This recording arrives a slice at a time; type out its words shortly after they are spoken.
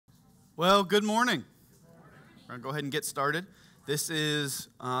Well, good morning. We're going to go ahead and get started. This is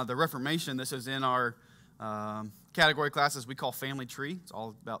the Reformation. This is in our category classes we call Family Tree. It's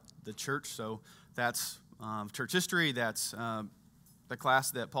all about the church. So that's church history. That's the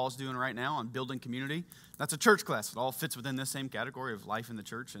class that Paul's doing right now on building community. That's a church class. It all fits within this same category of life in the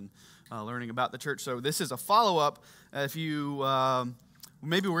church and learning about the church. So this is a follow-up. If you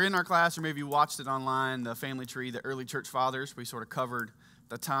maybe were in our class or maybe you watched it online, the Family Tree, the early church fathers, we sort of covered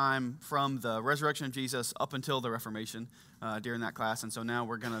the time from the resurrection of Jesus up until the Reformation during that class. And so now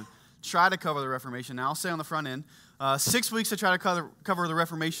we're going to try to cover the Reformation. Now, I'll say on the front end, 6 weeks to try to cover the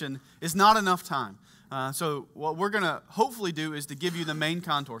Reformation is not enough time. So what we're going to hopefully do is to give you the main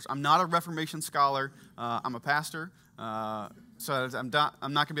contours. I'm not a Reformation scholar. I'm a pastor. So I'm not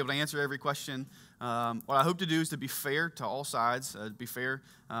going to be able to answer every question. What I hope to do is to be fair to all sides, be fair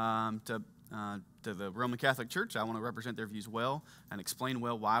to the Roman Catholic Church. I want to represent their views well and explain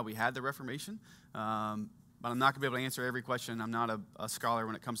well why we had the Reformation. But I'm not going to be able to answer every question. I'm not a scholar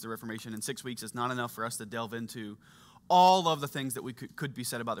when it comes to the Reformation. And 6 weeks is not enough for us to delve into all of the things that we could be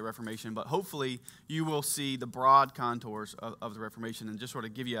said about the Reformation. But hopefully you will see the broad contours of the Reformation and just sort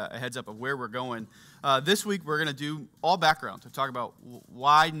of give you a heads up of where we're going. This week we're going to do all background to talk about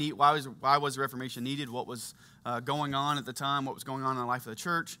why was the Reformation needed, what was going on at the time, what was going on in the life of the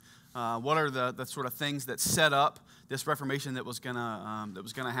church. What are the sort of things that set up this Reformation that was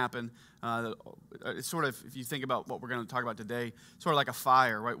gonna happen? It's sort of, if you think about what we're going to talk about today, sort of like a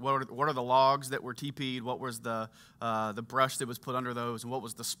fire, right? What are the logs that were TP'd? What was the brush that was put under those? And what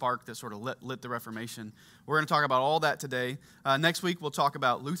was the spark that sort of lit the Reformation? We're going to talk about all that today. Next week we'll talk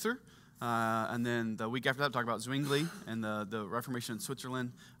about Luther. And then the week after that, we'll talk about Zwingli and the Reformation in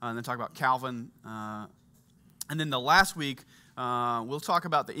Switzerland. And then talk about Calvin. And then the last week, we'll talk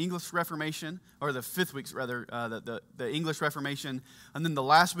about the English Reformation, or the 5th week, rather, the English Reformation. And then the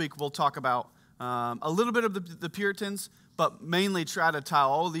last week, we'll talk about a little bit of the Puritans, but mainly try to tie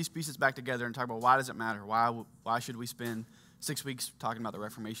all of these pieces back together and talk about why does it matter? Why should we spend 6 weeks talking about the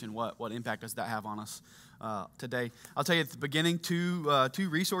Reformation? What impact does that have on us today? I'll tell you at the beginning two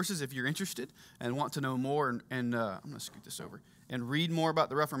resources if you're interested and want to know more. And I'm going to scoot this over and read more about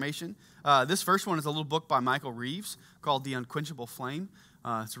the Reformation. This first one is a little book by Michael Reeves called The Unquenchable Flame.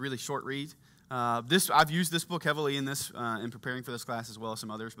 It's a really short read. I've used this book heavily in preparing for this class as well as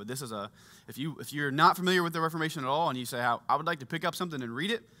some others. But this is if you're not familiar with the Reformation at all and you say, I would like to pick up something and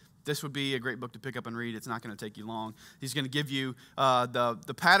read it, this would be a great book to pick up and read. It's not going to take you long. He's going to give you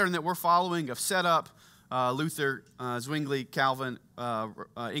the pattern that we're following of setup, Luther, Zwingli, Calvin,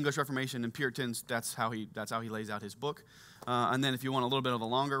 English Reformation, and Puritans. That's how he lays out his book. And then if you want a little bit of a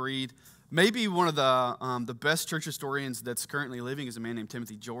longer read, maybe one of the best church historians that's currently living is a man named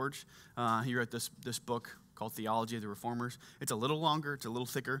Timothy George. He wrote this book called Theology of the Reformers. It's a little longer, it's a little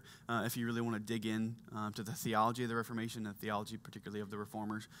thicker, if you really want to dig in to the theology of the Reformation, and theology particularly of the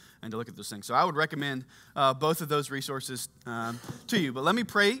Reformers, and to look at those things. So I would recommend both of those resources to you. But let me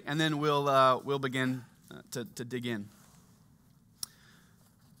pray, and then we'll begin to dig in.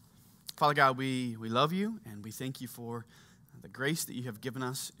 Father God, we love you, and we thank you for the grace that you have given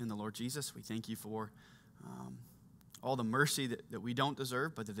us in the Lord Jesus. We thank you for all the mercy that we don't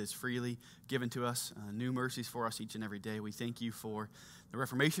deserve, but that is freely given to us, new mercies for us each and every day. We thank you for the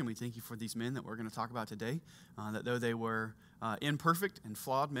Reformation. We thank you for these men that we're going to talk about today, that though they were imperfect and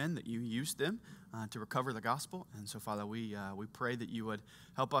flawed men, that you used them to recover the gospel. And so, Father, we pray that you would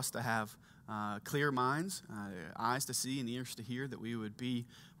help us to have clear minds, eyes to see and ears to hear, that we would be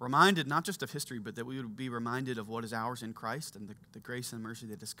reminded not just of history, but that we would be reminded of what is ours in Christ and the grace and mercy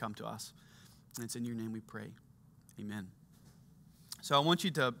that has come to us. And it's in your name we pray. Amen. So I want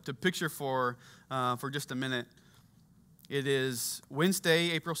you to picture for just a minute. It is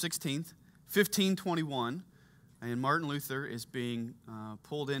Wednesday, April 16th, 1521, and Martin Luther is being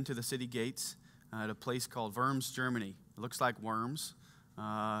pulled into the city gates at a place called Worms, Germany. It looks like Worms.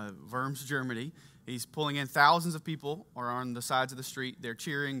 Worms, Germany. He's pulling in. Thousands of people are on the sides of the street. They're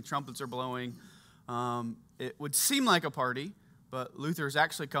cheering. Trumpets are blowing. It would seem like a party, but Luther is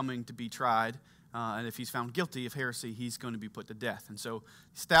actually coming to be tried. And if he's found guilty of heresy, he's going to be put to death. And so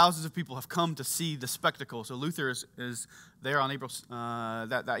thousands of people have come to see the spectacle. So Luther is there on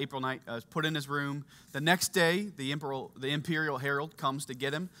that April night, put in his room. The next day, the imperial herald comes to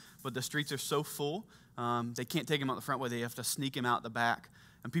get him, but the streets are so full, they can't take him out the front way. They have to sneak him out the back.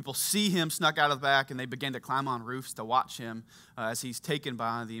 And people see him snuck out of the back, and they begin to climb on roofs to watch him as he's taken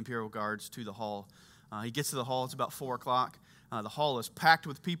by the imperial guards to the hall. He gets to the hall. It's about 4 o'clock. The hall is packed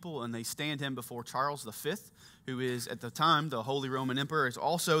with people, and they stand him before Charles V, who is, at the time, the Holy Roman Emperor, is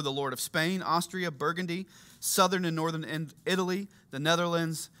also the Lord of Spain, Austria, Burgundy, southern and northern Italy, the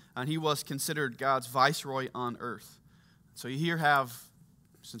Netherlands, and he was considered God's viceroy on earth. So you here have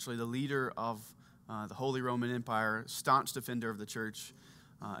essentially the leader of the Holy Roman Empire, staunch defender of the church,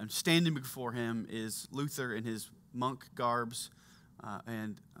 and standing before him is Luther in his monk garbs,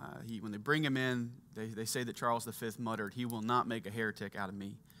 and when they bring him in, they say that Charles V muttered, "He will not make a heretic out of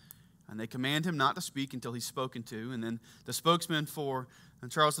me." And they command him not to speak until he's spoken to, and then the spokesman for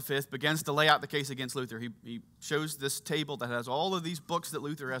Charles V begins to lay out the case against Luther. He shows this table that has all of these books that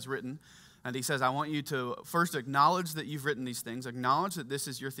Luther has written, and he says, I want you to first acknowledge that you've written these things, acknowledge that this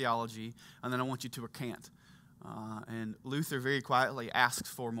is your theology, and then I want you to recant. And Luther very quietly asks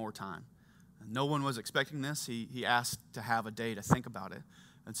for more time. No one was expecting this. He asked to have a day to think about it.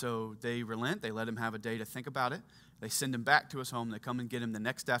 And so they relent. They let him have a day to think about it. They send him back to his home. They come and get him the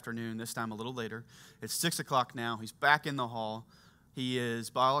next afternoon, this time a little later. It's 6 o'clock now. He's back in the hall. He is,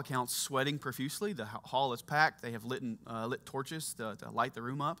 by all accounts, sweating profusely. The hall is packed. They have lit torches to light the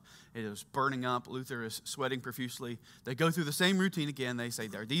room up. It is burning up. Luther is sweating profusely. They go through the same routine again. They say,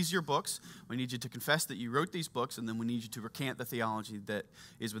 "Are these your books? We need you to confess that you wrote these books, and then we need you to recant the theology that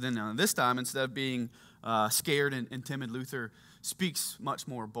is within them." And this time, instead of being scared and timid, Luther speaks much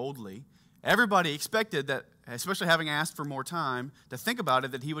more boldly. Everybody expected that, especially having asked for more time to think about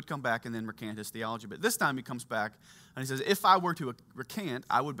it, that he would come back and then recant his theology. But this time he comes back and he says, if I were to recant,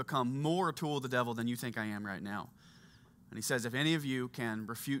 I would become more a tool of the devil than you think I am right now. And he says, if any of you can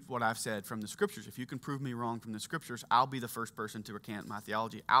refute what I've said from the Scriptures, if you can prove me wrong from the Scriptures, I'll be the first person to recant my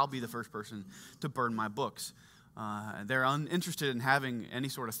theology. I'll be the first person to burn my books. They're uninterested in having any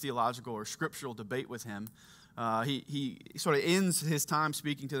sort of theological or scriptural debate with him. He sort of ends his time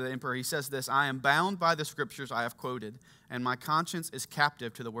speaking to the emperor. He says this, "I am bound by the Scriptures I have quoted, and my conscience is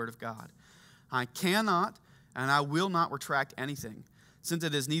captive to the Word of God. I cannot and I will not retract anything, since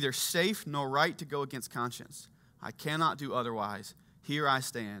it is neither safe nor right to go against conscience. I cannot do otherwise. Here I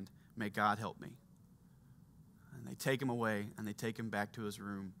stand. May God help me." And they take him away, and they take him back to his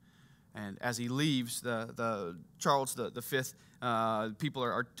room. And as he leaves, the Charles V, people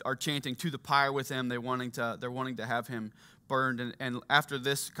are chanting to the pyre with him. They're wanting to have him burned. And after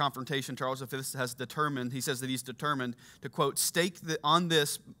this confrontation, Charles V has determined. He says that he's determined to, quote, "stake on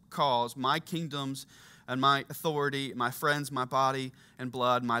this cause my kingdoms and my authority, my friends, my body and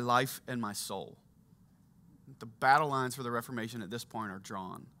blood, my life and my soul." The battle lines for the Reformation at this point are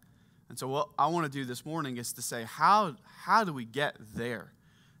drawn. And so what I want to do this morning is to say, how do we get there?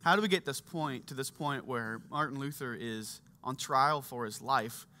 How do we get to this point where Martin Luther is on trial for his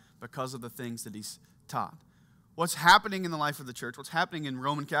life because of the things that he's taught? What's happening in the life of the church? What's happening in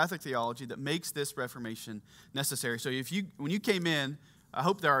Roman Catholic theology that makes this Reformation necessary? So when you came in, I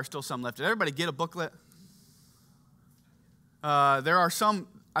hope there are still some left. Did everybody get a booklet? There are some.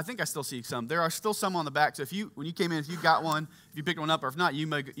 I think I still see some. There are still some on the back. So when you came in, if you got one, if you picked one up, or if not, you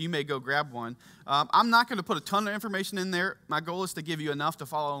may go grab one. I'm not going to put a ton of information in there. My goal is to give you enough to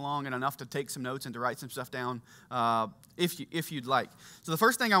follow along and enough to take some notes and to write some stuff down if you'd like. So the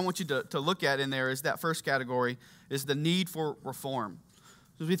first thing I want you to look at in there is that first category is the need for reform.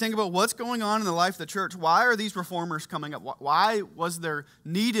 So as we think about what's going on in the life of the church, why are these reformers coming up? Why was there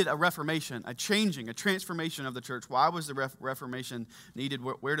needed a reformation, a changing, a transformation of the church? Why was the Reformation needed?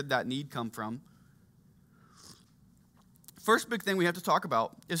 Where did that need come from? First big thing we have to talk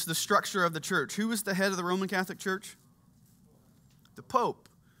about is the structure of the church. Who is the head of the Roman Catholic Church? The Pope.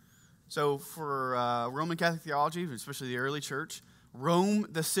 So for Roman Catholic theology, especially the early church, Rome,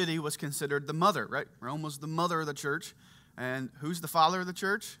 the city, was considered the mother, right? Rome was the mother of the church. And who's the father of the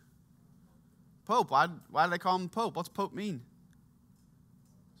church? Pope. Why do they call him Pope? What's Pope mean?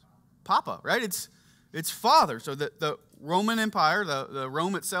 Papa, right? It's father. So the Roman Empire, the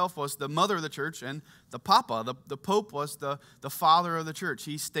Rome itself was the mother of the church, and the Papa, the Pope, was the father of the church.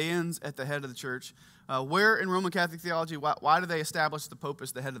 He stands at the head of the church. Where in Roman Catholic theology, why do they establish the Pope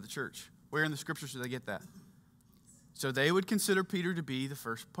as the head of the church? Where in the Scriptures do they get that? So they would consider Peter to be the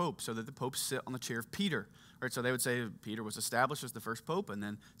first pope, so that the popes sit on the chair of Peter. Right? So they would say Peter was established as the first pope, and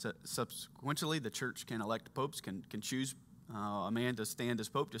then subsequently the church can elect popes, can choose a man to stand as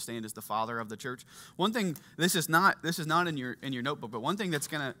pope, to stand as the father of the church. One thing, this is not in your notebook, but one thing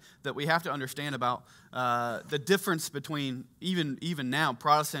that we have to understand about the difference between even now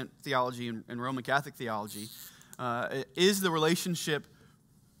Protestant theology and Roman Catholic theology is the relationship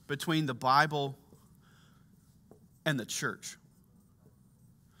between the Bible and the church.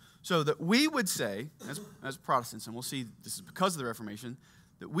 So that we would say, as Protestants, and we'll see this is because of the Reformation,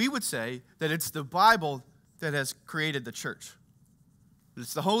 that we would say that it's the Bible that has created the church.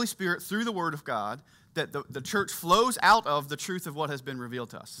 It's the Holy Spirit through the Word of God that the church flows out of the truth of what has been revealed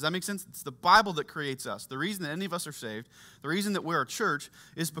to us. Does that make sense? It's the Bible that creates us. The reason that any of us are saved, the reason that we're a church,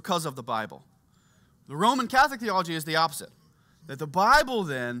 is because of the Bible. The Roman Catholic theology is the opposite. That the Bible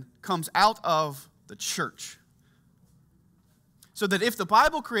then comes out of the church. So that if the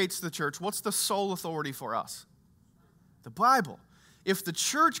Bible creates the church, what's the sole authority for us? The Bible. If the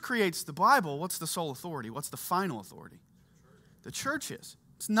church creates the Bible, what's the sole authority? What's the final authority? The church is.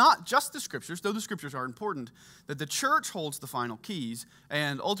 It's not just the Scriptures, though the Scriptures are important, that the church holds the final keys,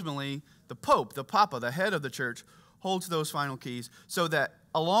 and ultimately the Pope, the Papa, the head of the church, holds those final keys, so that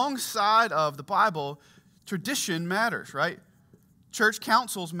alongside of the Bible, tradition matters, right? Church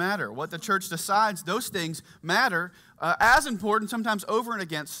councils matter. What the church decides, those things matter as important, sometimes over and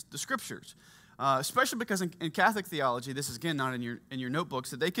against the Scriptures. Especially because in Catholic theology, this is again not in your notebooks,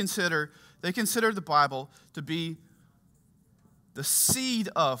 that they consider the Bible to be the seed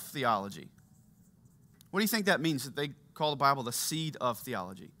of theology. What do you think that means, that they call the Bible the seed of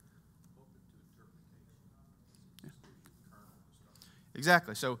theology? Yeah.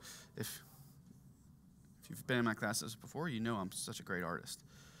 Exactly. So if you've been in my classes before, you know I'm such a great artist,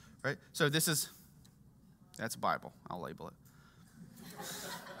 right? So that's a Bible. I'll label it.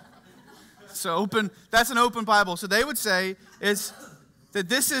 So that's an open Bible. So they would say is that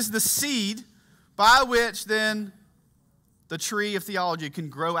this is the seed by which then the tree of theology can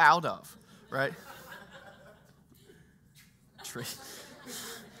grow out of, right? Tree.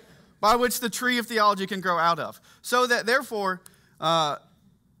 By which the tree of theology can grow out of. So that therefore,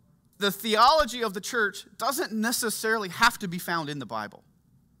 the theology of the church doesn't necessarily have to be found in the Bible.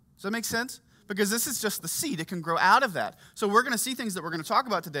 Does that make sense? Because this is just the seed. It can grow out of that. So we're going to see things that we're going to talk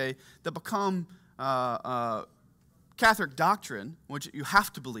about today that become Catholic doctrine, which you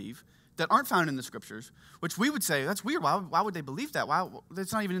have to believe, that aren't found in the Scriptures, which we would say, that's weird. Why would they believe that?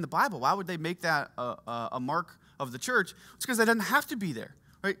 That's not even in the Bible. Why would they make that a mark of the church? It's because it doesn't have to be there,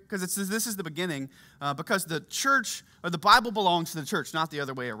 right? Because this is the beginning, because the church, or the Bible belongs to the church, not the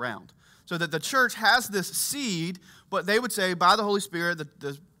other way around. So that the church has this seed, but they would say by the Holy Spirit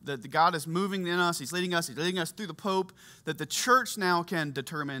that God is moving in us, He's leading us through the Pope, that the church now can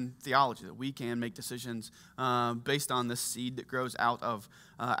determine theology, that we can make decisions based on this seed that grows out of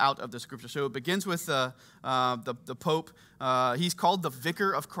the Scripture. So it begins with the Pope. He's called the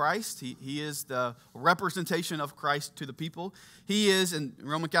Vicar of Christ. He is the representation of Christ to the people. He is, in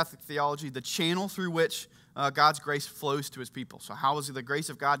Roman Catholic theology, the channel through which God's grace flows to His people. So how is the grace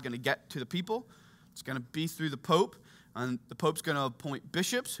of God going to get to the people? It's going to be through the Pope. And the Pope's going to appoint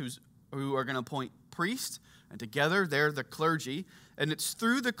bishops who are going to appoint priests. And together, they're the clergy. And it's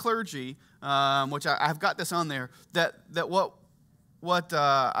through the clergy, which I've got this on there, that what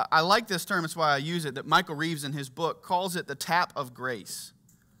I like this term, that's why I use it, that Michael Reeves in his book calls it the tap of grace.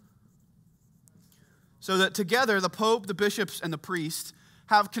 So that together, the Pope, the bishops, and the priests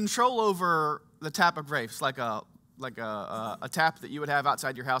have control over the tap of grace, like a tap that you would have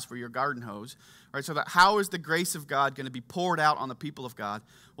outside your house for your garden hose. Right, so that how is the grace of God going to be poured out on the people of God?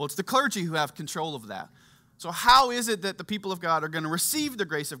 Well, it's the clergy who have control of that. So how is it that the people of God are going to receive the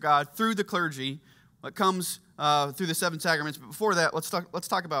grace of God through the clergy that comes through the seven sacraments? But before that, let's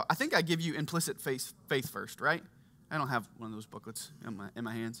talk about, I think I give you implicit faith first, right? I don't have one of those booklets in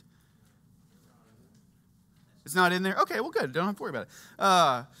my hands. It's not in there? Okay, well, good. Don't have to worry about it.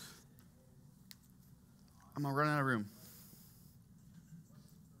 I'm going to run out of room.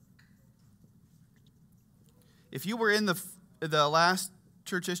 If you were in the last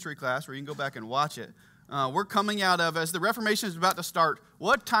church history class, where you can go back and watch it, we're coming out of, as the Reformation is about to start,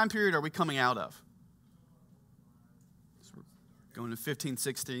 what time period are we coming out of? So we're going to 15th,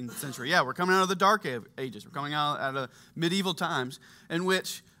 16th century. Yeah, we're coming out of the Dark Ages. We're coming out of medieval times in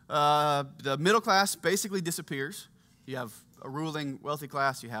which the middle class basically disappears. You have a ruling wealthy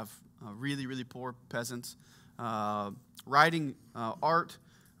class. You have really, really poor peasants. Writing, art,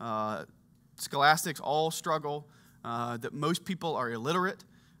 scholastics all struggle, that most people are illiterate,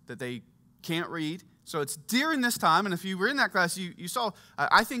 that they can't read. So it's during this time, and if you were in that class, you saw,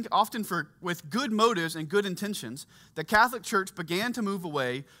 I think often with good motives and good intentions, the Catholic Church began to move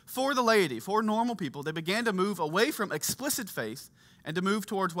away for the laity, for normal people. They began to move away from explicit faith and to move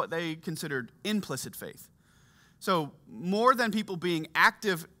towards what they considered implicit faith. So more than people being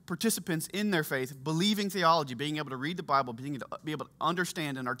active participants in their faith, believing theology, being able to read the Bible, being able to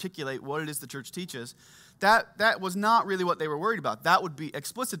understand and articulate what it is the church teaches, that was not really what they were worried about. That would be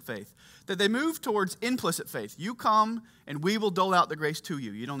explicit faith. That they moved towards implicit faith. You come and we will dole out the grace to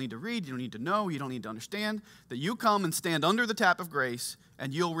you. You don't need to read, you don't need to know, you don't need to understand. That you come and stand under the tap of grace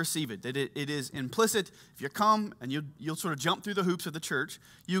and you'll receive it. That it is implicit. If you come and you'll sort of jump through the hoops of the church,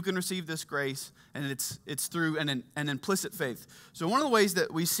 you can receive this grace, and it's through an implicit faith. So one of the ways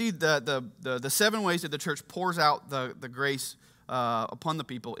that we see the 7 ways that the church pours out the grace upon the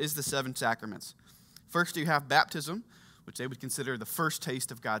people is the 7 sacraments. First, you have baptism, which they would consider the first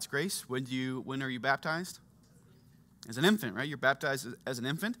taste of God's grace. When are you baptized? As an infant, right? You're baptized as an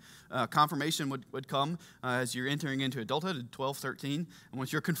infant. Confirmation would come as you're entering into adulthood at 12, 13. And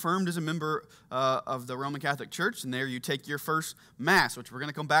once you're confirmed as a member of the Roman Catholic Church, and there you take your first Mass, which we're going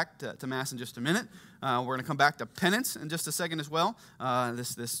to come back to Mass in just a minute. We're going to come back to penance in just a second as well.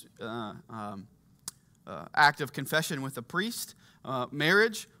 This act of confession with a priest,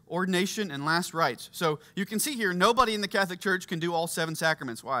 marriage, ordination, and last rites. So you can see here, nobody in the Catholic Church can do all 7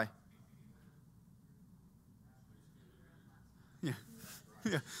 sacraments. Why?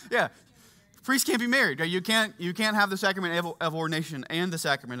 Yeah. Priests can't be married. Right? You can't have the sacrament of ordination and the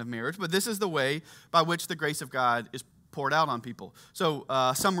sacrament of marriage, but this is the way by which the grace of God is poured out on people. So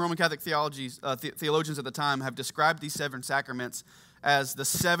some Roman Catholic theologians at the time have described these 7 sacraments as the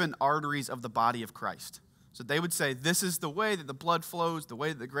 7 arteries of the body of Christ. So they would say this is the way that the blood flows, the way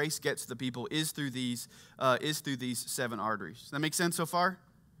that the grace gets to the people is through these 7 arteries. Does that make sense so far?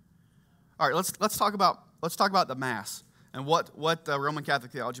 All right, let's talk about the Mass and what the Roman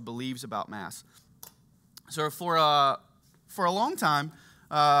Catholic theology believes about Mass. So for a long time,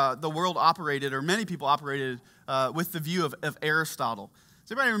 the world operated, or many people operated, with the view of Aristotle.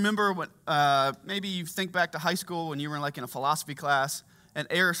 Does anybody remember when maybe you think back to high school when you were in a philosophy class, and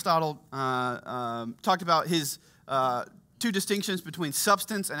Aristotle talked about his 2 distinctions between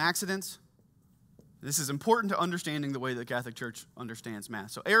substance and accidents? This is important to understanding the way the Catholic Church understands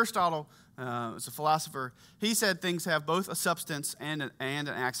Mass. So Aristotle was a philosopher. He said things have both a substance and an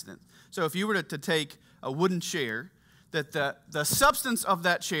accident. So if you were to take a wooden chair, that the substance of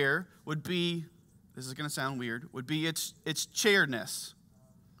that chair would be, this is going to sound weird, would be its chairness,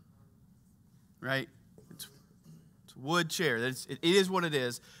 right? It's a wood chair. It is what it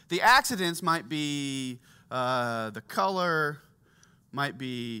is. The accidents might be the color, might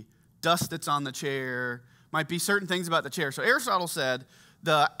be dust that's on the chair, might be certain things about the chair. So Aristotle said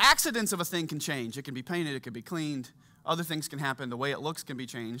the accidents of a thing can change. It can be painted, it can be cleaned, other things can happen, the way it looks can be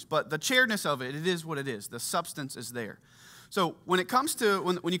changed, but the chairness of it is what it is. The substance is there. So when it comes to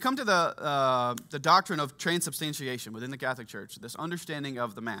when you come to the doctrine of transubstantiation within the Catholic Church, this understanding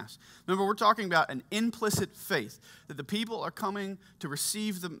of the Mass, remember we're talking about an implicit faith that the people are coming to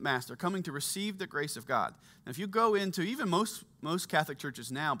receive the Mass, they're coming to receive the grace of God. And if you go into even most Catholic churches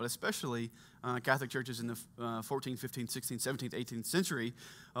now, but especially Catholic churches in the 14th, 15th, 16th, 17th, 18th century,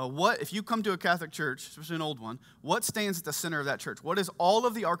 if you come to a Catholic church, especially an old one, what stands at the center of that church? What is all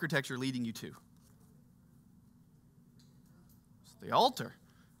of the architecture leading you to? The altar.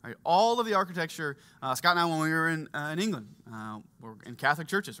 Right? All of the architecture, Scott and I, when we were in England, we're in Catholic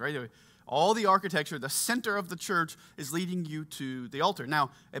churches, right? All the architecture, the center of the church is leading you to the altar.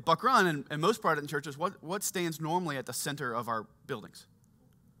 Now, at Buck Run and most Protestant churches, what stands normally at the center of our buildings?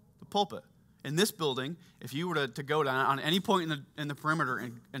 The pulpit. In this building, if you were to go down on any point in the perimeter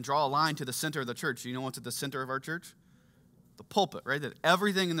and draw a line to the center of the church, you know what's at the center of our church? The pulpit, right? That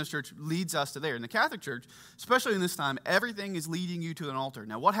everything in this church leads us to there. In the Catholic Church, especially in this time, everything is leading you to an altar.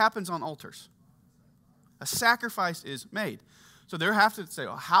 Now, what happens on altars? A sacrifice is made. So they have to say,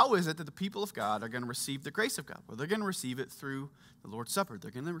 well, how is it that the people of God are going to receive the grace of God? Well, they're going to receive it through the Lord's Supper. They're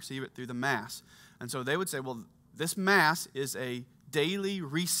going to receive it through the Mass. And so they would say, well, this Mass is a daily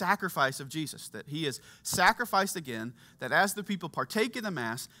re-sacrifice of Jesus, that he is sacrificed again, that as the people partake in the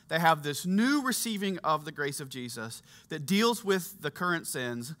Mass, they have this new receiving of the grace of Jesus that deals with the current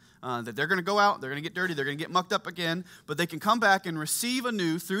sins, that they're going to go out, they're going to get dirty, they're going to get mucked up again, but they can come back and receive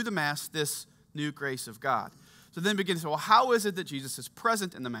anew through the Mass this new grace of God. So then begin to say, well, how is it that Jesus is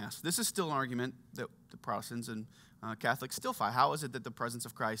present in the Mass? This is still an argument that the Protestants and Catholics still fight. How is it that the presence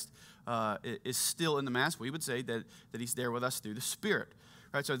of Christ is still in the Mass? We would say that he's there with us through the Spirit.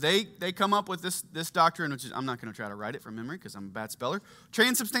 Right? So they come up with this doctrine, which is, I'm not going to try to write it from memory because I'm a bad speller,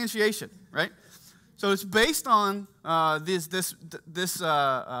 transubstantiation, right? So it's based on what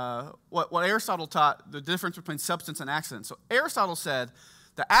Aristotle taught, the difference between substance and accident. So Aristotle said,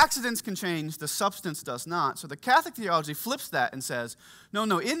 the accidents can change, the substance does not. So the Catholic theology flips that and says, no,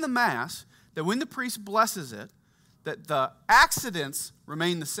 in the Mass, that when the priest blesses it, that the accidents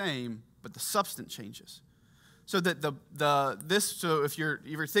remain the same, but the substance changes. So that so if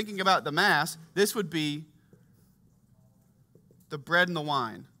you're thinking about the Mass, this would be the bread and the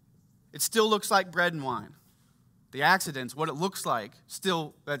wine. It still looks like bread and wine. The accidents, what it looks like,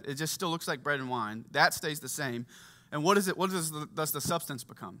 it just still looks like bread and wine. That stays the same. And what is it? What does the substance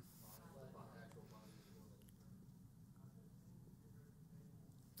become?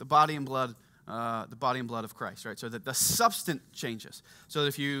 The body and blood. The body and blood of Christ, right? So that the substance changes. So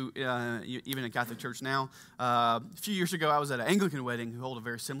if you even in Catholic Church now, a few years ago, I was at an Anglican wedding who hold a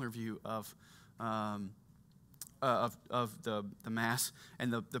very similar view of the Mass,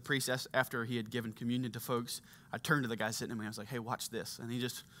 and the priest, after he had given communion to folks, I turned to the guy sitting to me. I was like, "Hey, watch this!" And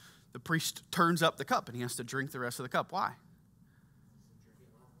the priest turns up the cup, and he has to drink the rest of the cup. Why?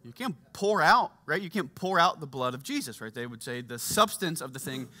 You can't pour out, right? You can't pour out the blood of Jesus, right? They would say the substance of the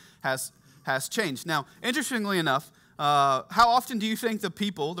thing has changed. Now, interestingly enough, how often do you think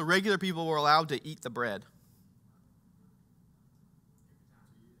the regular people, were allowed to eat the bread?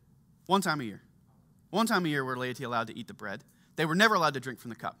 One time a year. One time a year were laity allowed to eat the bread. They were never allowed to drink from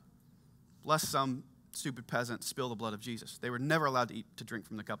the cup, lest some stupid peasant spill the blood of Jesus. They were never allowed to drink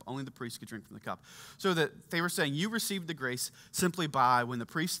from the cup. Only the priest could drink from the cup. So that they were saying, you received the grace simply by when the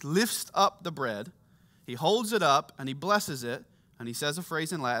priest lifts up the bread, he holds it up, and he blesses it, and he says a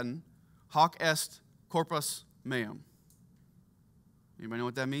phrase in Latin, hoc est corpus meum. Anybody know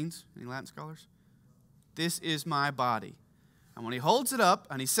what that means? Any Latin scholars? This is my body. And when he holds it up,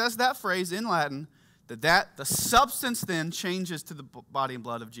 and he says that phrase in Latin, the substance then changes to the body and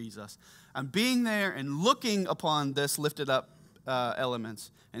blood of Jesus. And being there and looking upon this lifted up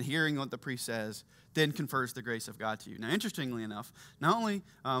elements and hearing what the priest says then confers the grace of God to you. Now, interestingly enough, not only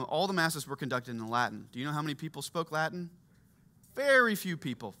all the masses were conducted in Latin. Do you know how many people spoke Latin? Very few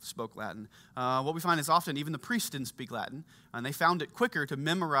people spoke Latin. What we find is often even the priests didn't speak Latin, and they found it quicker to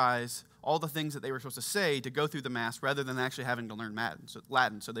memorize all the things that they were supposed to say to go through the Mass rather than actually having to learn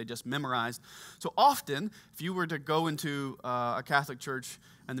Latin. So they just memorized. So often, if you were to go into a Catholic church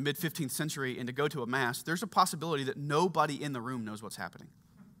in the mid-15th century and to go to a Mass, there's a possibility that nobody in the room knows what's happening.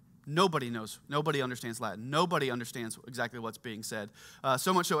 Nobody knows. Nobody understands Latin. Nobody understands exactly what's being said.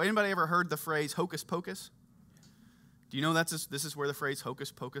 So much so, anybody ever heard the phrase hocus pocus? Do you know this is where the phrase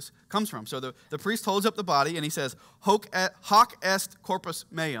hocus pocus comes from? So the priest holds up the body and he says, hoc est corpus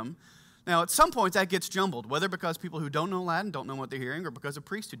meum. Now, at some point, that gets jumbled, whether because people who don't know Latin don't know what they're hearing, or because a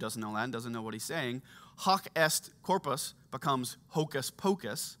priest who doesn't know Latin doesn't know what he's saying. Hoc est corpus becomes hocus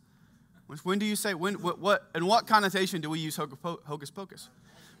pocus. When do you say, in what connotation do we use hocus pocus?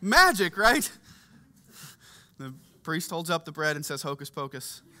 Magic, right? The priest holds up the bread and says hocus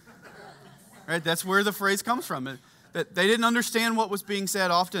pocus. Right? That's where the phrase comes from. That they didn't understand what was being said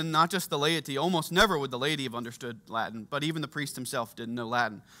often, not just the laity. Almost never would the laity have understood Latin, but even the priest himself didn't know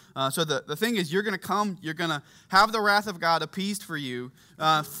Latin. So the thing is, you're going to come, you're going to have the wrath of God appeased for you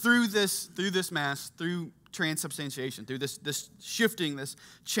through this Mass, through transubstantiation, through this shifting, this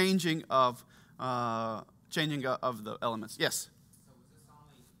changing of the elements. Yes? So was this only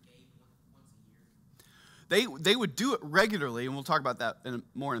once a year? They would do it regularly, and we'll talk about that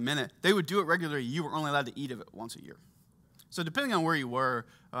more in a minute. They would do it regularly. You were only allowed to eat of it once a year. So depending on where you were,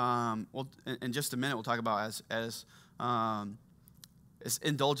 in just a minute we'll talk about as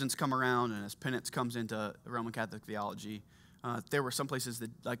indulgence come around and as penance comes into Roman Catholic theology, there were some places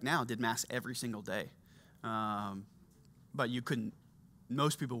that, like now, did Mass every single day. But you couldn't,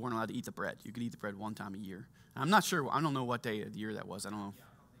 most people weren't allowed to eat the bread. You could eat the bread one time a year. I'm not sure, I don't know what day of the year that was. I don't know.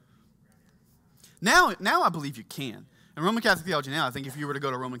 Now I believe you can. In Roman Catholic theology now, I think if you were to go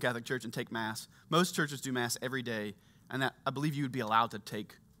to a Roman Catholic church and take Mass, most churches do Mass every day, and I believe you'd be allowed to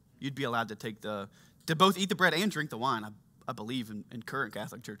take to both eat the bread and drink the wine. I believe in current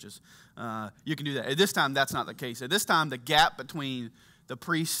Catholic churches. You can do that. At this time, that's not the case. At this time, the gap between the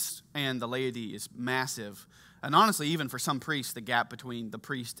priests and the laity is massive. And honestly, even for some priests, the gap between the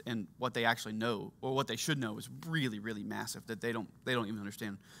priest and what they actually know, or what they should know, is really, really massive, that they don't even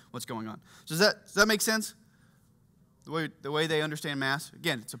understand what's going on. So does that make sense? The way they understand Mass?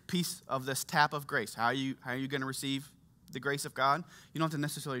 Again, it's a piece of this tap of grace. How are you going to receive the grace of God? You don't have to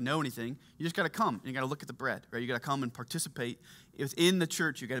necessarily know anything. You just got to come, and you got to look at the bread, right? You got to come and participate. Within the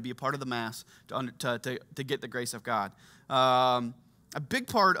church, you got to be a part of the Mass to get the grace of God. A big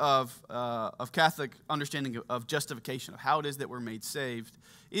part of Catholic understanding of justification, of how it is that we're made saved,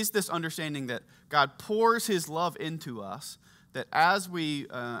 is this understanding that God pours His love into us, that as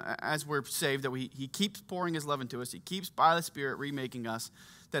we're saved, that He keeps pouring His love into us, He keeps by the Spirit remaking us,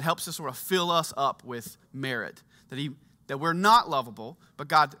 that helps to sort of fill us up with merit, that we're not lovable, but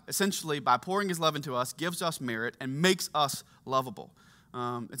God essentially, by pouring His love into us, gives us merit and makes us lovable.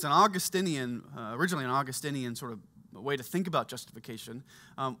 It's originally an Augustinian sort of way to think about justification.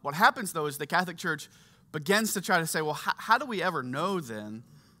 What happens, though, is the Catholic Church begins to try to say, well, how do we ever know, then,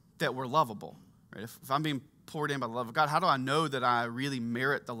 that we're lovable? Right? If I'm being poured in by the love of God? How do I know that I really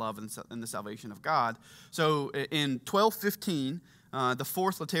merit the love and the salvation of God? So in 1215, the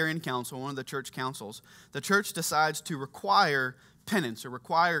Fourth Lateran Council, one of the church councils, the church decides to require penance or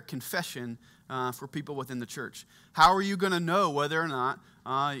require confession for people within the church. How are you going to know whether or not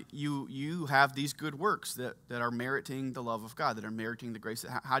you have these good works that are meriting the love of God, that are meriting the grace?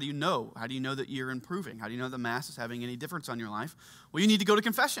 How do you know? How do you know that you're improving? How do you know the Mass is having any difference on your life? Well, you need to go to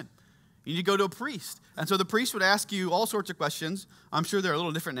confession. You need to go to a priest. And so the priest would ask you all sorts of questions. I'm sure they're a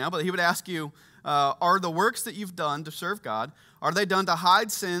little different now, but he would ask you, are the works that you've done to serve God, are they done to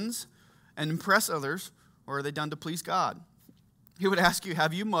hide sins and impress others, or are they done to please God? He would ask you,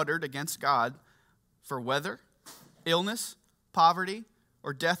 have you muttered against God for weather, illness, poverty,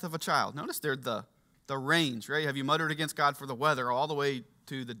 or death of a child? Notice they're the range, right? Have you muttered against God for the weather all the way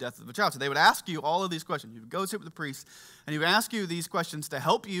to the death of a child? So they would ask you all of these questions. You would go sit with the priest, and he would ask you these questions to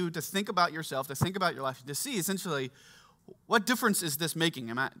help you to think about yourself, to think about your life, to see essentially, what difference is this making?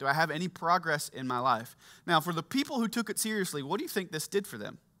 Do I have any progress in my life? Now, for the people who took it seriously, what do you think this did for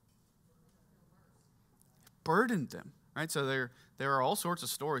them? It burdened them, right? So there are all sorts of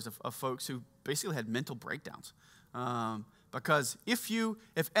stories of folks who basically had mental breakdowns. Because if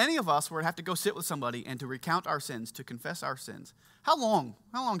any of us were to have to go sit with somebody and to recount our sins, to confess our sins, how long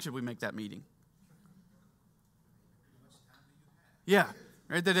should we make that meeting? Yeah,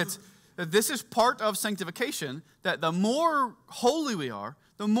 right. That this is part of sanctification. That the more holy we are,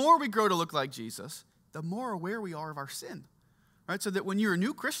 the more we grow to look like Jesus, the more aware we are of our sin. Right. So that when you're a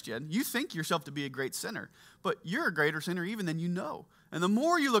new Christian, you think yourself to be a great sinner, but you're a greater sinner even than you know. And the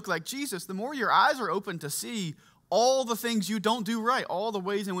more you look like Jesus, the more your eyes are open to see all the things you don't do right, all the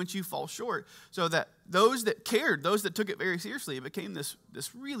ways in which you fall short, so that those that cared, those that took it very seriously, it became this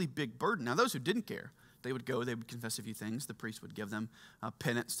really big burden. Now, those who didn't care, they would go, they would confess a few things. The priest would give them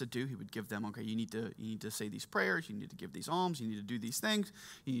penance to do. He would give them, okay, you need to say these prayers, you need to give these alms, you need to do these things,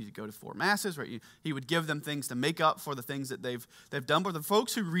 you need to go to 4 masses, right? He would give them things to make up for the things that they've done. But the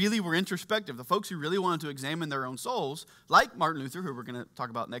folks who really were introspective, the folks who really wanted to examine their own souls, like Martin Luther, who we're going to talk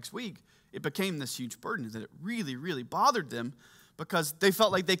about next week, it became this huge burden that it really, really bothered them because they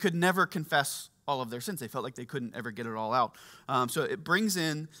felt like they could never confess all of their sins. They felt like they couldn't ever get it all out. So it brings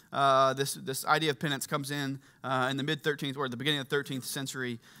in this idea of penance comes in the mid-13th or the beginning of the 13th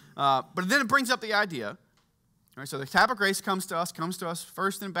century. But then it brings up the idea. Right, so the tap of grace comes to us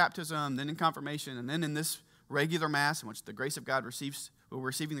first in baptism, then in confirmation, and then in this regular Mass in which the grace of God we're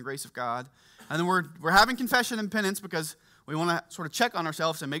receiving the grace of God. And then we're having confession and penance because we want to sort of check on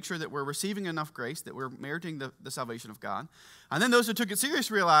ourselves and make sure that we're receiving enough grace, that we're meriting the salvation of God. And then those who took it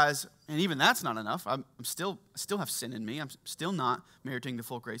serious realize, and even that's not enough. I still have sin in me. I'm still not meriting the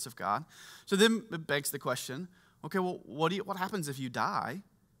full grace of God. So then it begs the question, okay, well, what happens if you die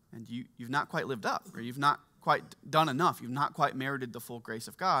and you've not quite lived up, or you've not quite done enough, you've not quite merited the full grace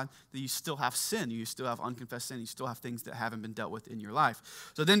of God, that you still have sin, you still have unconfessed sin, you still have things that haven't been dealt with in your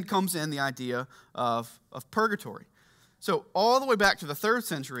life. So then comes in the idea of purgatory. So all the way back to the 3rd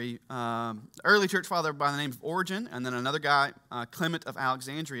century, early church father by the name of Origen, and then another guy, Clement of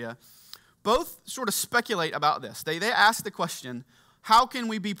Alexandria, both sort of speculate about this. They ask the question, how can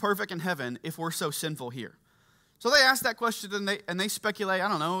we be perfect in heaven if we're so sinful here? So they ask that question and they speculate. I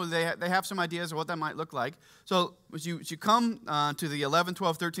don't know. They have some ideas of what that might look like. So as you come to the 11th,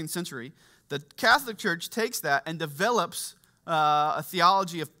 12th, 13th century, the Catholic Church takes that and develops a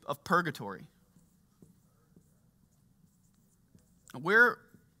theology of purgatory.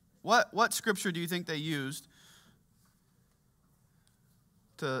 What scripture do you think they used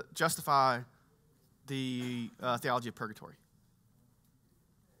to justify the theology of purgatory?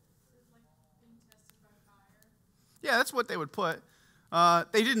 Yeah, that's what they would put.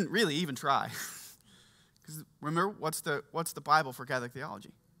 They didn't really even try. Because remember, what's the Bible for Catholic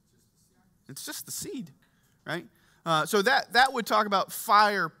theology? It's just the seed, right? So that would talk about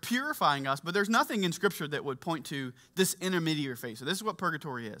fire purifying us, but there's nothing in Scripture that would point to this intermediate phase. So this is what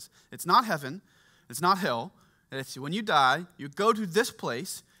purgatory is. It's not heaven. It's not hell. It's when you die, you go to this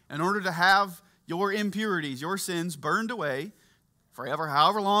place in order to have your impurities, your sins burned away forever,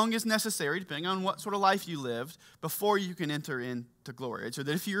 however long is necessary, depending on what sort of life you lived, before you can enter into glory. So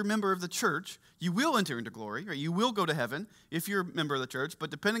that if you're a member of the church, you will enter into glory, or you will go to heaven if you're a member of the church, but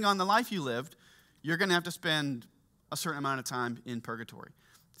depending on the life you lived, you're going to have to spend a certain amount of time in purgatory.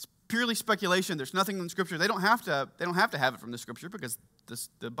 It's purely speculation. There's nothing in Scripture. They don't have to have it from the Scripture because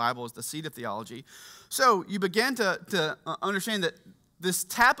the Bible is the seed of theology. So you begin to understand that this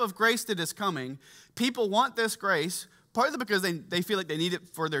tap of grace that is coming, people want this grace partly because they feel like they need it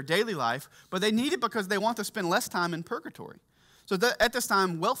for their daily life, but they need it because they want to spend less time in purgatory. So that at this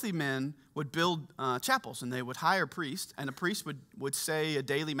time, wealthy men would build chapels, and they would hire priests, and a priest would say a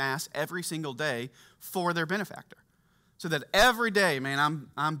daily mass every single day for their benefactor. So that every day, man,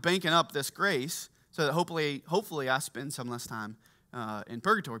 I'm banking up this grace so that hopefully I spend some less time in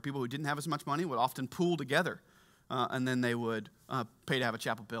purgatory. People who didn't have as much money would often pool together, and then they would pay to have a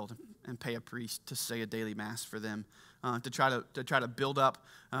chapel built and pay a priest to say a daily mass for them to try to build up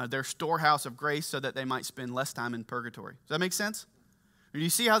their storehouse of grace so that they might spend less time in purgatory. Does that make sense? You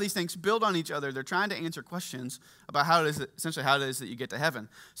see how these things build on each other. They're trying to answer questions about how it is that you get to heaven.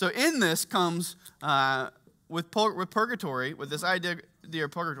 So in this comes, with purgatory, with this idea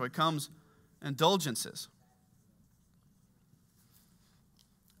of purgatory, comes indulgences.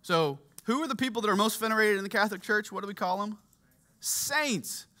 So who are the people that are most venerated in the Catholic Church? What do we call them?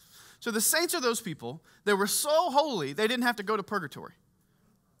 Saints. So the saints are those people that were so holy they didn't have to go to purgatory.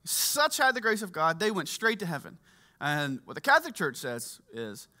 Such had the grace of God, they went straight to heaven. And what the Catholic Church says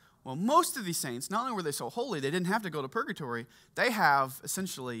is, well, most of these saints, not only were they so holy, they didn't have to go to purgatory, they have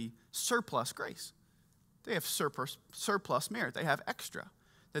essentially surplus grace. They have surplus merit. They have extra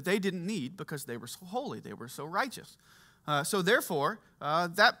that they didn't need because they were so holy, they were so righteous. So therefore,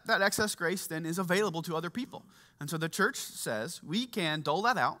 that excess grace then is available to other people. And so the church says we can dole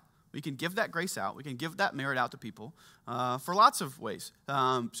that out. We can give that grace out. We can give that merit out to people for lots of ways.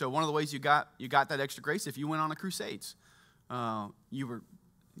 So one of the ways you got that extra grace, if you went on the Crusades, you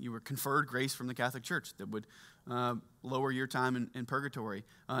were conferred grace from the Catholic Church that would lower your time in purgatory.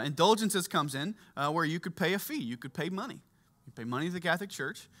 Indulgences comes in where you could pay a fee. You could pay money. You pay money to the Catholic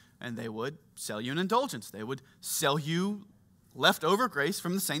Church, and they would sell you an indulgence. They would sell you leftover grace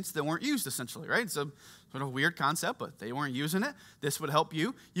from the saints that weren't used, essentially, right? It's a sort of weird concept, but they weren't using it. This would help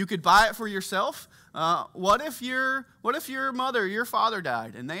you. You could buy it for yourself. What if your mother, your father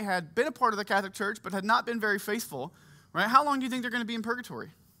died, and they had been a part of the Catholic Church but had not been very faithful, right? How long do you think they're going to be in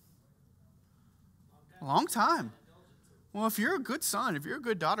purgatory? A long time. Well, if you're a good son, if you're a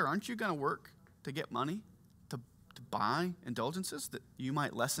good daughter, aren't you going to work to get money to buy indulgences that you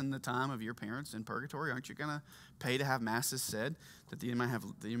might lessen the time of your parents in purgatory? Aren't you going to pay to have masses said that you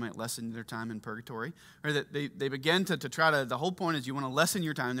might lessen their time in purgatory? Or that they begin to try to, the whole point is you want to lessen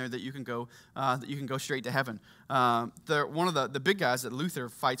your time there that you can go straight to heaven. One of the big guys that Luther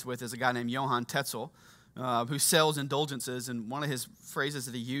fights with is a guy named Johann Tetzel, who sells indulgences, and one of his phrases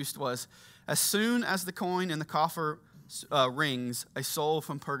that he used was, "As soon as the coin in the coffer rings, a soul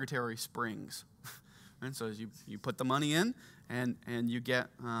from purgatory springs." And so you put the money in, and you get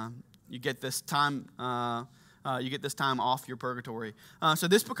this time off your purgatory. So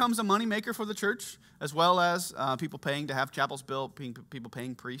this becomes a money maker for the church, as well as people paying to have chapels built, people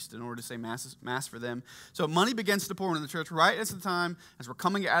paying priests in order to say mass for them. So money begins to pour into the church right at the time as we're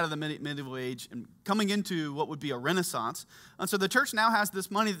coming out of the medieval age and coming into what would be a Renaissance. And so the church now has this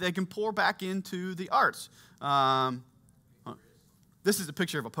money that they can pour back into the arts. This is a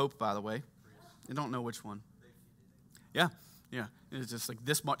picture of a pope, by the way. I don't know which one. Yeah. It's just like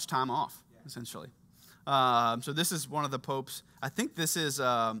this much time off, essentially. So this is one of the popes. I think this is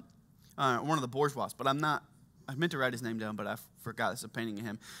one of the bourgeois, but I meant to write his name down, but I forgot. There's a painting of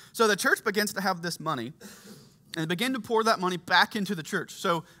him. So the church begins to have this money and begin to pour that money back into the church.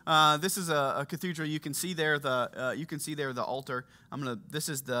 So this is a cathedral. You can see there the altar. This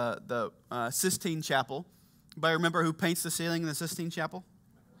is the Sistine Chapel. Anybody remember who paints the ceiling in the Sistine Chapel?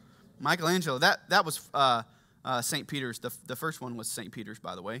 Michelangelo. That was St. Peter's. The first one was St. Peter's,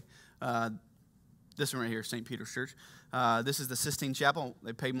 by the way. This one right here, St. Peter's Church. This is the Sistine Chapel.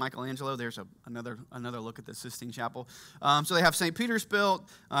 They paid Michelangelo. There's another look at the Sistine Chapel. So they have St. Peter's built.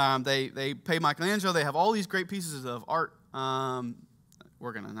 They pay Michelangelo. They have all these great pieces of art.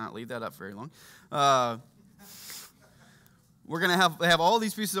 We're going to not leave that up very long. They have all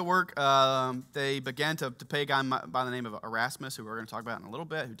these pieces of work. They began to pay a guy by the name of Erasmus, who we're going to talk about in a little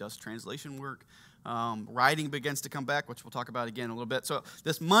bit, who does translation work. Writing begins to come back, which we'll talk about again in a little bit. So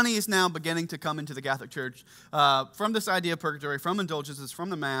this money is now beginning to come into the Catholic Church from this idea of purgatory, from indulgences, from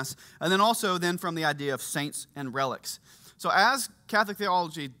the Mass, and then also from the idea of saints and relics. So as Catholic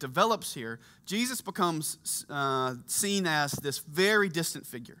theology develops here, Jesus becomes seen as this very distant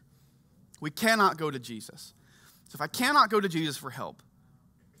figure. We cannot go to Jesus. So if I cannot go to Jesus for help,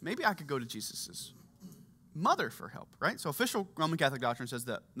 maybe I could go to Jesus' mother for help, right? So official Roman Catholic doctrine says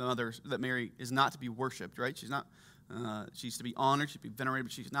that Mary is not to be worshipped, right? She's to be honored, she's to be venerated,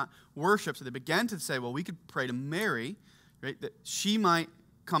 but she's not worshipped. So they began to say, well, we could pray to Mary, right, that she might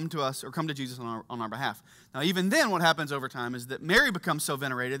come to us or come to Jesus on our behalf. Now, even then, what happens over time is that Mary becomes so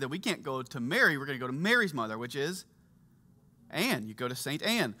venerated that we can't go to Mary. We're going to go to Mary's mother, which is Anne. You go to St.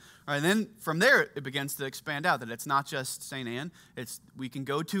 Anne. All right, and then from there, it begins to expand out, that it's not just St. Anne. We can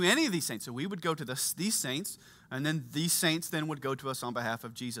go to any of these saints. So we would go to these saints, and then these saints then would go to us on behalf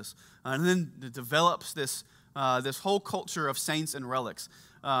of Jesus. And then it develops this whole culture of saints and relics,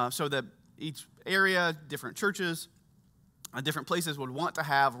 so that each area, different churches, different places would want to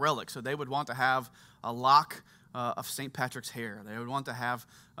have relics. So they would want to have a lock of St. Patrick's hair. They would want to have,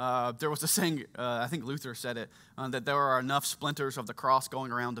 there was a saying, I think Luther said it, that there are enough splinters of the cross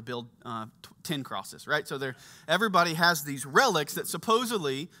going around to build 10 crosses, right? So everybody has these relics that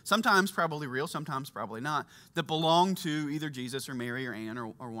supposedly, sometimes probably real, sometimes probably not, that belong to either Jesus or Mary or Anne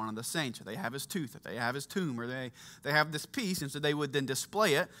or one of the saints. Or they have his tooth, or they have his tomb, or they have this piece, and so they would then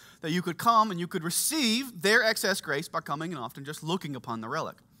display it, that you could come and you could receive their excess grace by coming and often just looking upon the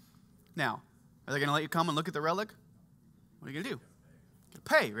relic. Now, are they going to let you come and look at the relic? What are you going to do? You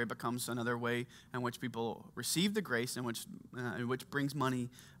pay. Right? It becomes another way in which people receive the grace, in which brings money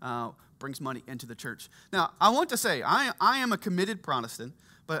into the church. Now, I want to say, I am a committed Protestant,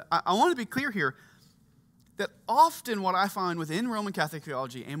 but I want to be clear here that often what I find within Roman Catholic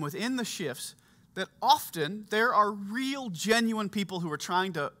theology and within the shifts, that often there are real, genuine people who are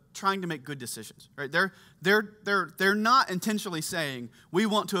trying to make good decisions, right? They're not intentionally saying, we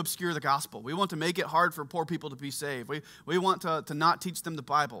want to obscure the gospel. We want to make it hard for poor people to be saved. We want to not teach them the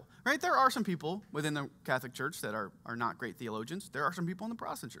Bible, right? There are some people within the Catholic Church that are not great theologians. There are some people in the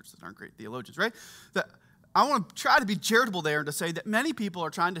Protestant Church that aren't great theologians, right? I want to try to be charitable there and to say that many people are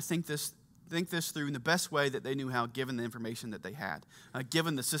trying to think this through in the best way that they knew how, given the information that they had,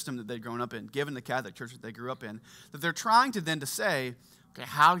 given the system that they'd grown up in, given the Catholic Church that they grew up in, that they're trying to then to say, okay,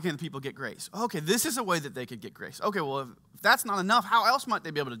 how can people get grace? Okay, this is a way that they could get grace. Okay, well, if that's not enough, how else might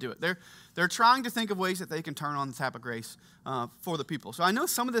they be able to do it? They're trying to think of ways that they can turn on the tap of grace for the people. So I know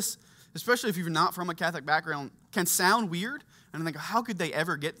some of this, especially if you're not from a Catholic background, can sound weird, and I think, how could they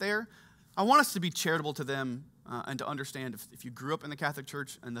ever get there? I want us to be charitable to them and to understand if you grew up in the Catholic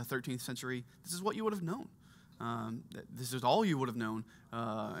Church in the 13th century, this is what you would have known. This is all you would have known.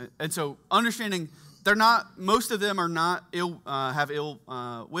 And so understanding most of them are not have ill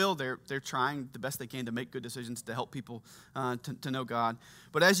will. They're trying the best they can to make good decisions to help people to know God.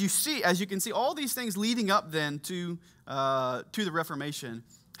 But as you can see, all these things leading up then to the Reformation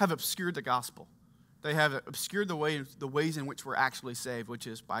have obscured the gospel. They have obscured the ways in which we're actually saved, which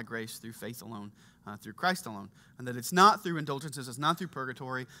is by grace through faith alone, through Christ alone. And that it's not through indulgences, it's not through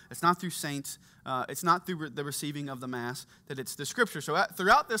purgatory, it's not through saints, it's not through the receiving of the Mass, that it's the Scripture. So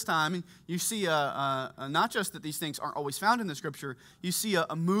throughout this time, you see not just that these things aren't always found in the Scripture, you see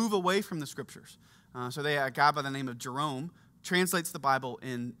a move away from the Scriptures. So a guy by the name of Jerome translates the Bible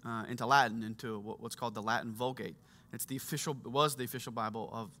into Latin, into what's called the Latin Vulgate. It was the official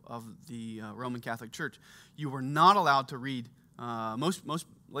Bible of the Roman Catholic Church. You were not allowed to read, most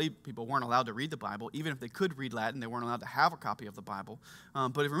lay people weren't allowed to read the Bible. Even if they could read Latin, they weren't allowed to have a copy of the Bible.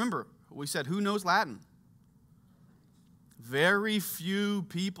 But remember, we said, who knows Latin? Very few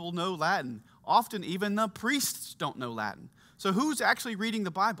people know Latin. Often even the priests don't know Latin. So who's actually reading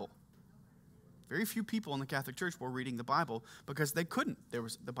the Bible? Very few people in the Catholic Church were reading the Bible because they couldn't.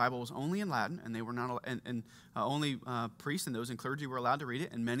 The Bible was only in Latin, and they were not, and only priests and those in clergy were allowed to read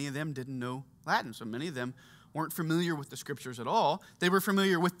it, and many of them didn't know Latin. So many of them weren't familiar with the Scriptures at all. They were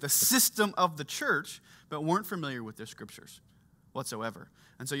familiar with the system of the church, but weren't familiar with the Scriptures whatsoever.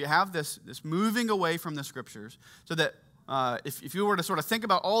 And so you have this moving away from the Scriptures, so that if you were to sort of think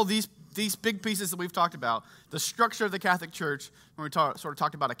about all these big pieces that we've talked about, the structure of the Catholic Church, when we sort of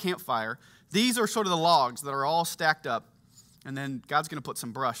talked about a campfire, these are sort of the logs that are all stacked up, and then God's going to put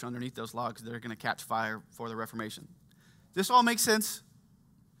some brush underneath those logs that are going to catch fire for the Reformation. This all makes sense?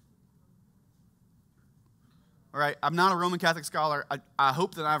 All right, I'm not a Roman Catholic scholar. I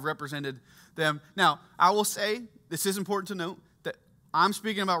hope that I've represented them. Now, I will say, this is important to note, that I'm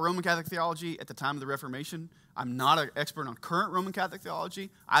speaking about Roman Catholic theology at the time of the Reformation. I'm not an expert on current Roman Catholic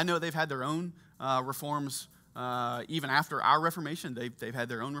theology. I know they've had their own reforms. Even after our Reformation, they've had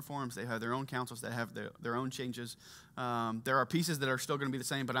their own reforms. They've had their own councils that have their own changes. There are pieces that are still going to be the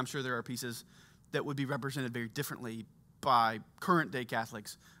same, but I'm sure there are pieces that would be represented very differently by current-day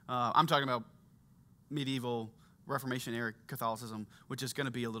Catholics. I'm talking about medieval Reformation-era Catholicism, which is going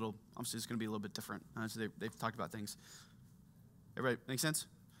to be obviously it's going to be a little bit different. So they've talked about things. Everybody make sense?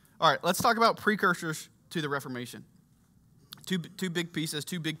 All right, let's talk about precursors to the Reformation. Two big pieces,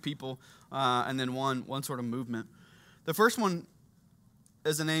 two big people, and then one sort of movement. The first one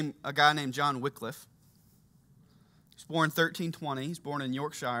is a guy named John Wycliffe. He's born 1320. He's born in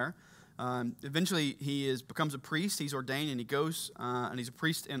Yorkshire. Eventually, he becomes a priest. He's ordained, and he goes and he's a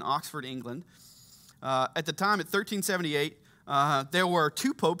priest in Oxford, England. At the time, at 1378, There were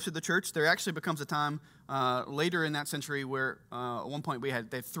two popes of the church. There actually becomes a time later in that century where at one point they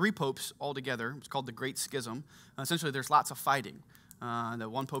had three popes altogether. It's called the Great Schism. Essentially, there's lots of fighting. The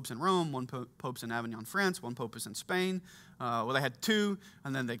one pope's in Rome, one pope's in Avignon, France, one pope is in Spain. They had two,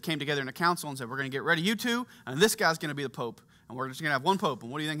 and then they came together in a council and said, we're going to get rid of you two, and this guy's going to be the pope, and we're just going to have one pope.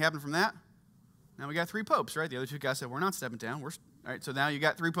 And what do you think happened from that? Now we got three popes, right? The other two guys said, we're not stepping down. All right, so now you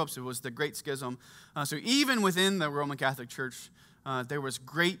got three popes. It was the Great Schism. So even within the Roman Catholic Church, there was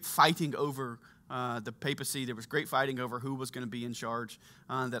great fighting over the papacy. There was great fighting over who was going to be in charge.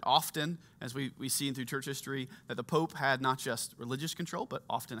 That often, as we see through church history, that the Pope had not just religious control, but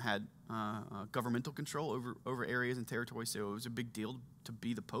often had governmental control over areas and territories. So it was a big deal to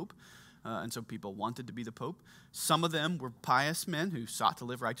be the Pope. And so people wanted to be the Pope. Some of them were pious men who sought to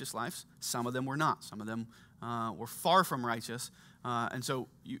live righteous lives. Some of them were not. Some of them were far from righteous. And so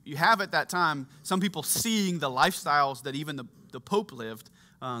you have at that time some people seeing the lifestyles that even the Pope lived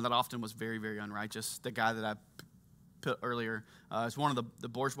that often was very, very unrighteous. The guy that I put earlier is one of the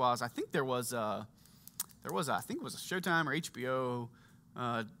bourgeois. I think there was I think it was a Showtime or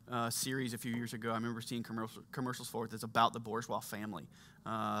HBO series a few years ago. I remember seeing commercials for it that's about the bourgeois family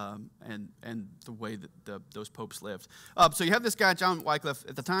and the way that those popes lived. So you have this guy, John Wycliffe.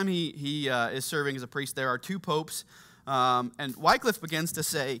 At the time he is serving as a priest, there are two popes. And Wycliffe begins to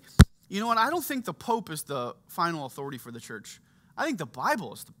say, you know what, I don't think the Pope is the final authority for the church. I think the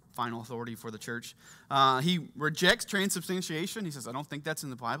Bible is the final authority for the church. He rejects transubstantiation. He says, I don't think that's in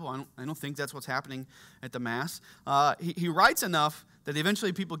the Bible. I don't think that's what's happening at the Mass. He writes enough that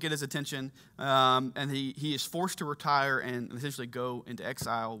eventually people get his attention, and he is forced to retire and essentially go into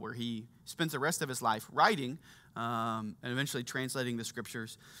exile, where he spends the rest of his life writing and eventually translating the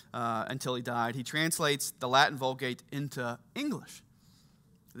scriptures until he died. He translates the Latin Vulgate into English.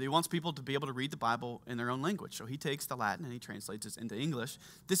 He wants people to be able to read the Bible in their own language. So he takes the Latin and he translates it into English.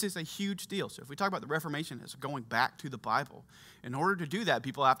 This is a huge deal. So if we talk about the Reformation as going back to the Bible, in order to do that,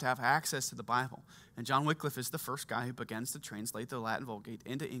 people have to have access to the Bible. And John Wycliffe is the first guy who begins to translate the Latin Vulgate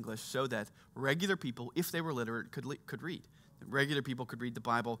into English so that regular people, if they were literate, could read. Regular people could read the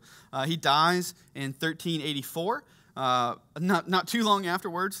Bible. He dies in 1384. Not too long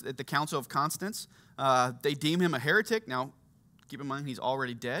afterwards, at the Council of Constance, they deem him a heretic. Now, keep in mind, he's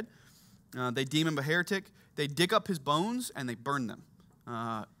already dead. They deem him a heretic. They dig up his bones and they burn them,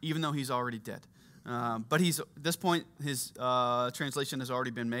 even though he's already dead. But at this point, his translation has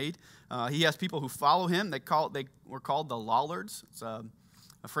already been made. He has people who follow him. They were called the Lollards. It's a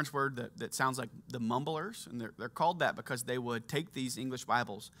French word that sounds like the mumblers, and they're called that because they would take these English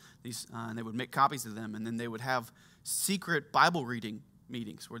Bibles, and they would make copies of them, and then they would have secret Bible reading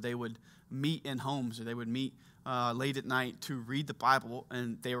meetings where they would meet in homes, or they would meet late at night to read the Bible.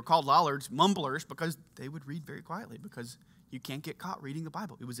 And they were called Lollards, mumblers, because they would read very quietly, because you can't get caught reading the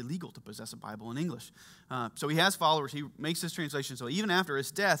Bible. It was illegal to possess a Bible in English. So he has followers. He makes his translation. So even after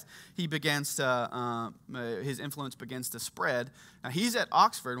his death, his influence begins to spread. Now he's at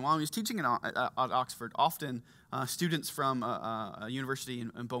Oxford. And while he was teaching at Oxford, often students from a university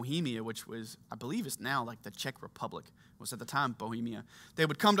in Bohemia, which was, I believe, is now like the Czech Republic, was at the time Bohemia. They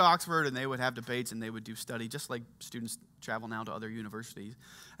would come to Oxford and they would have debates and they would do study, just like students travel now to other universities.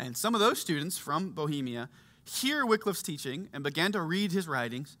 And some of those students from Bohemia hear Wycliffe's teaching and began to read his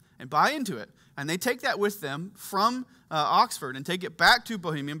writings and buy into it. And they take that with them from Oxford and take it back to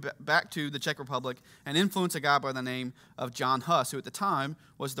Bohemia, back to the Czech Republic, and influence a guy by the name of John Huss, who at the time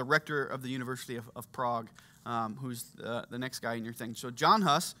was the rector of the University of Prague, who's the next guy in your thing. So John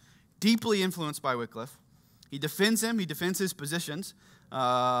Huss, deeply influenced by Wycliffe. He defends him. He defends his positions.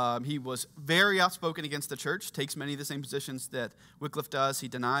 He was very outspoken against the church, takes many of the same positions that Wycliffe does. He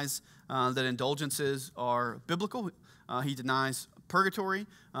denies that indulgences are biblical. He denies purgatory.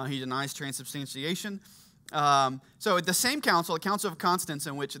 He denies transubstantiation. So at the same council, the Council of Constance,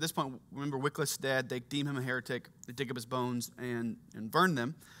 in which at this point, remember, Wycliffe's dead, they deem him a heretic, they dig up his bones and burn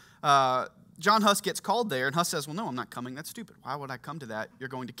them. John Huss gets called there, and Huss says, well, no, I'm not coming. That's stupid. Why would I come to that? You're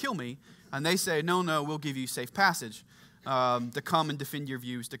going to kill me. And they say, no, we'll give you safe passage to come and defend your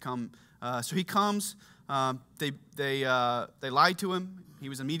views, to come. So he comes. They lied to him. He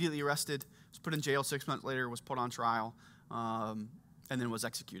was immediately arrested, was put in jail 6 months later, was put on trial, and then was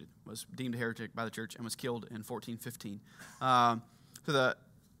executed, was deemed a heretic by the church, and was killed in 1415.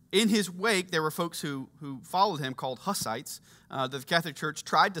 In his wake, there were folks who followed him called Hussites. The Catholic Church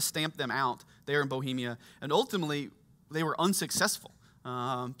tried to stamp them out there in Bohemia, and ultimately they were unsuccessful.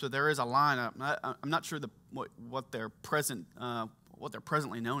 So there is a line. I'm not sure what they're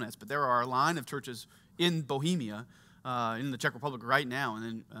presently known as, but there are a line of churches in Bohemia, in the Czech Republic right now,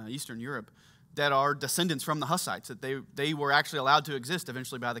 and in Eastern Europe, that are descendants from the Hussites, that they were actually allowed to exist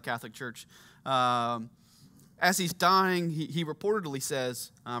eventually by the Catholic Church. As he's dying, he reportedly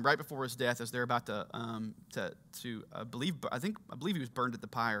says, right before his death, as they're about to I believe he was burned at the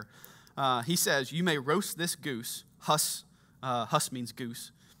pyre. He says, "You may roast this goose." Huss means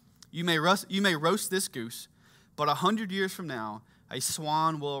goose. You may roast this goose, but 100 years from now, a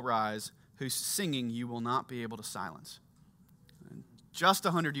swan will arise whose singing you will not be able to silence. And just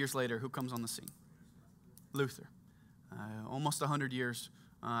 100 years later, who comes on the scene? Luther. Almost 100 years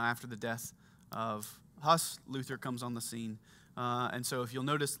after the death of Huss, Luther comes on the scene. And so if you'll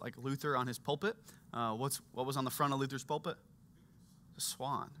notice, like Luther on his pulpit, what was on the front of Luther's pulpit? The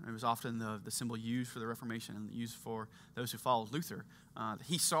swan. It was often the symbol used for the Reformation and used for those who followed Luther.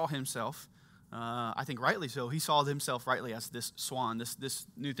 He saw himself, I think rightly so, he saw himself rightly as this swan, this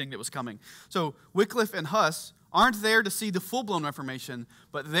new thing that was coming. So Wycliffe and Huss aren't there to see the full-blown Reformation,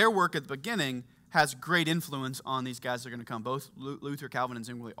 but their work at the beginning has great influence on these guys that are going to come. Both Luther, Calvin, and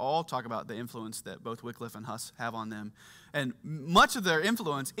Zwingli all talk about the influence that both Wycliffe and Huss have on them. And much of their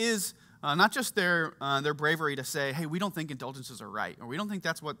influence is not just their bravery to say, hey, we don't think indulgences are right, or we don't think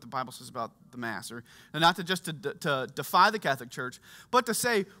that's what the Bible says about the Mass, or not to just to defy the Catholic Church, but to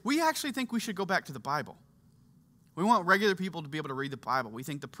say, we actually think we should go back to the Bible. We want regular people to be able to read the Bible. We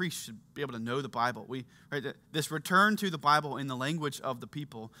think the priest should be able to know the Bible. This return to the Bible in the language of the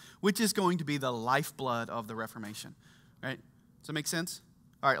people, which is going to be the lifeblood of the Reformation. Right? Does that make sense?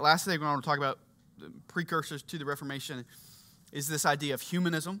 All right, last thing I want to talk about, the precursors to the Reformation, is this idea of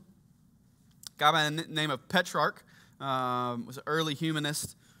humanism. A guy by the name of Petrarch was an early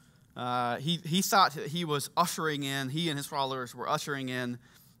humanist. He thought he was ushering in, he and his followers were ushering in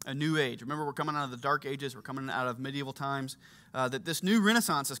a new age. Remember, we're coming out of the Dark Ages. We're coming out of medieval times. That this new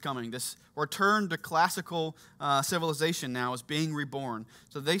Renaissance is coming. This return to classical civilization now is being reborn.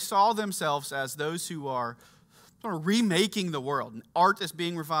 So they saw themselves as those who are sort of remaking the world. And art is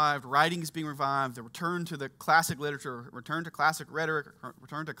being revived. Writing is being revived. The return to the classic literature, return to classic rhetoric,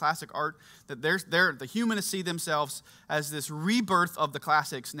 return to classic art. That the humanists see themselves as this rebirth of the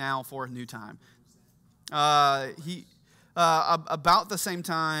classics now for a new time. About the same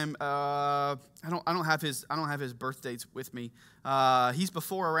time, I don't have his birth dates with me. He's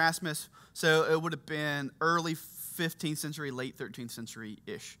before Erasmus, so it would have been early 15th century, late 13th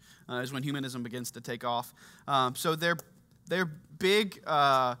century-ish is when humanism begins to take off. So their big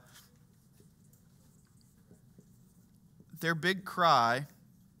cry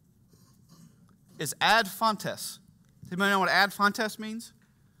is ad fontes. Does anybody know what ad fontes means?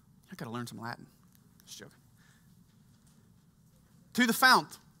 I got to learn some Latin. Just joking. To the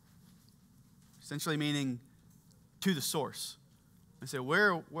fount, essentially meaning to the source. I say,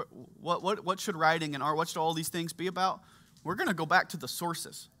 what should writing and art, what should all these things be about? We're going to go back to the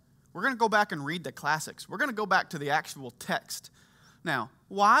sources. We're going to go back and read the classics. We're going to go back to the actual text. Now,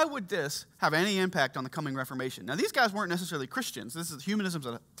 why would this have any impact on the coming Reformation? Now, these guys weren't necessarily Christians. Humanism's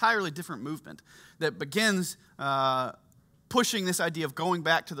an entirely different movement that begins pushing this idea of going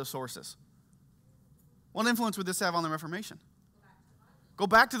back to the sources. What influence would this have on the Reformation? Go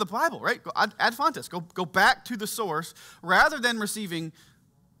back to the Bible, right? Ad fontes. Go back to the source rather than receiving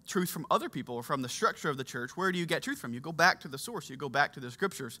truth from other people or from the structure of the church. Where do you get truth from? You go back to the source. You go back to the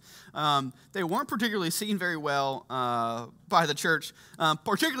scriptures. They weren't particularly seen very well by the church,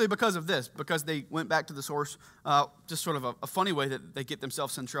 particularly because of this, because they went back to the source, just sort of a funny way that they get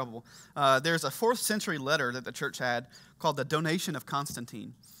themselves in trouble. There's a 4th century letter that the church had called the Donation of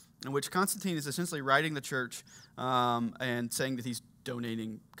Constantine, in which Constantine is essentially writing the church and saying that he's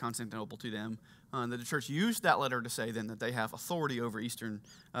donating Constantinople to them. That the church used that letter to say then that they have authority over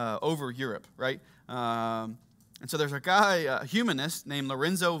over Europe, right? And so there's a guy, a humanist named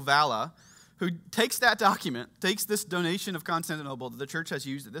Lorenzo Valla, who takes that document, takes this donation of Constantinople that the church has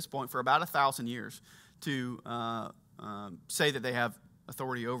used at this point for about 1,000 years to say that they have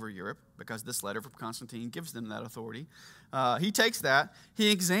authority over Europe, because this letter from Constantine gives them that authority. He takes that,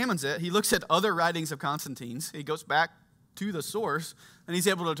 he examines it, he looks at other writings of Constantine's, he goes back to the source, and he's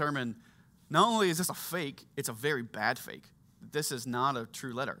able to determine not only is this a fake, it's a very bad fake. This is not a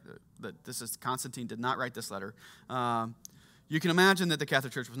true letter. Constantine did not write this letter. You can imagine that the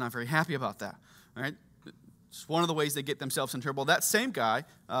Catholic Church was not very happy about that. Right? It's one of the ways they get themselves in trouble. That same guy,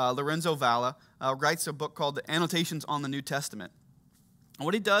 Lorenzo Valla, writes a book called the Annotations on the New Testament. And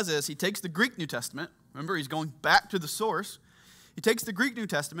what he does is he takes the Greek New Testament. Remember, he's going back to the source. He takes the Greek New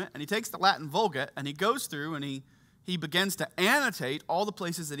Testament and he takes the Latin Vulgate and he goes through and he begins to annotate all the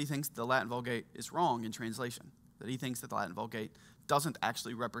places that he thinks the Latin Vulgate is wrong in translation, that he thinks that the Latin Vulgate doesn't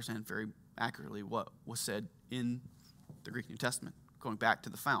actually represent very accurately what was said in the Greek New Testament, going back to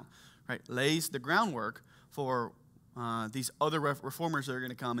the fount. right? Lays the groundwork for these other reformers that are going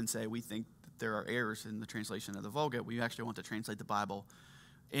to come and say, we think that there are errors in the translation of the Vulgate. We actually want to translate the Bible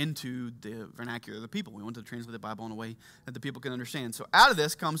into the vernacular of the people. We want to translate the Bible in a way that the people can understand. So out of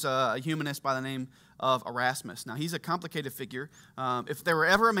this comes a humanist by the name of Erasmus. Now, he's a complicated figure. If there were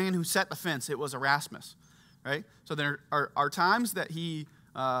ever a man who set the fence, it was Erasmus, right? So there are times that he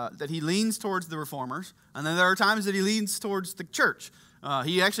leans towards the reformers, and then there are times that he leans towards the church.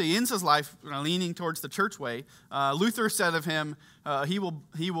 He actually ends his life leaning towards the church way. Luther said of him, he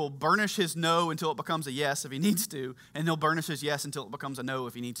will burnish his no until it becomes a yes if he needs to, and he'll burnish his yes until it becomes a no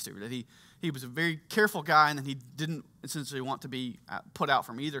if he needs to. That he was a very careful guy, and that he didn't essentially want to be put out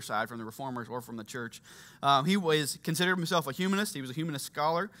from either side, from the reformers or from the church. He was considered himself a humanist. He was a humanist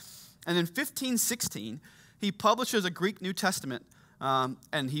scholar. And in 1516, he publishes a Greek New Testament,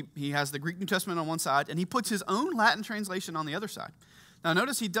 and he has the Greek New Testament on one side, and he puts his own Latin translation on the other side. Now,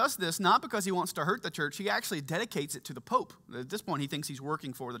 notice he does this not because he wants to hurt the church. He actually dedicates it to the Pope. At this point, he thinks he's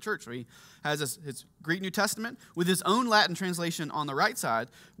working for the church. So he has his Greek New Testament with his own Latin translation on the right side,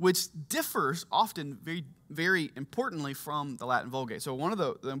 which differs often very, very importantly from the Latin Vulgate. So one of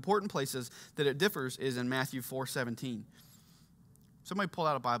the important places that it differs is in Matthew 4:17. Somebody pull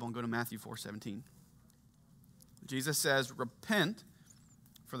out a Bible and go to Matthew 4:17. Jesus says, "Repent,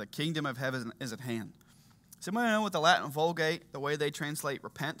 for the kingdom of heaven is at hand." Does anybody know what the Latin Vulgate, the way they translate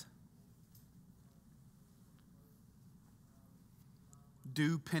repent?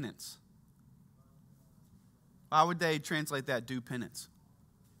 Do penance. Why would they translate that do penance?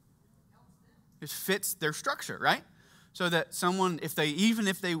 It fits their structure, right? So that someone, if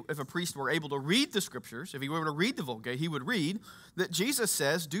a priest were able to read the scriptures, if he were able to read the Vulgate, he would read that Jesus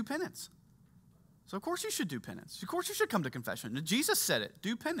says do penance. So of course you should do penance. Of course you should come to confession. Jesus said it,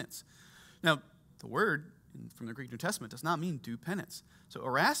 do penance. Now, the word from the Greek New Testament does not mean do penance. So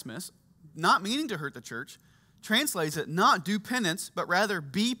Erasmus, not meaning to hurt the church, translates it not do penance, but rather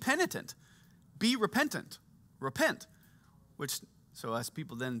be penitent, be repentant, repent. So as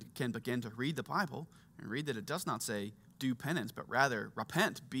people then can begin to read the Bible and read that it does not say do penance, but rather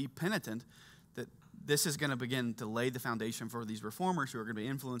repent, be penitent, that this is going to begin to lay the foundation for these reformers who are going to be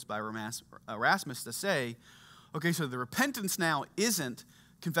influenced by Erasmus to say, okay, so the repentance now isn't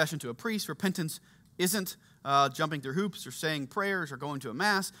confession to a priest, repentance isn't jumping through hoops or saying prayers or going to a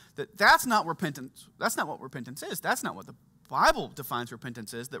mass. That's not repentance. That's not what repentance is. That's not what the Bible defines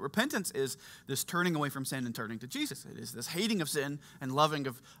repentance is. That repentance is this turning away from sin and turning to Jesus. It is this hating of sin and loving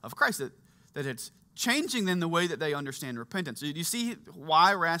of Christ. That it's changing then the way that they understand repentance. You see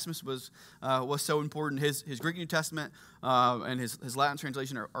why Erasmus was so important. His Greek New Testament and his Latin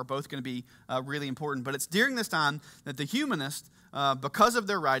translation are both going to be really important. But it's during this time that the humanists, because of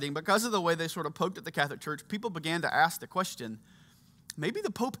their writing, because of the way they sort of poked at the Catholic Church, people began to ask the question, maybe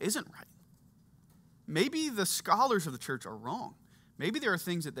the Pope isn't right. Maybe the scholars of the church are wrong. Maybe there are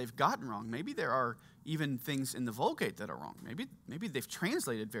things that they've gotten wrong. Maybe there are even things in the Vulgate that are wrong. Maybe they've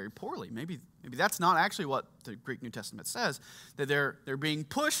translated very poorly. Maybe that's not actually what the Greek New Testament says, that they're being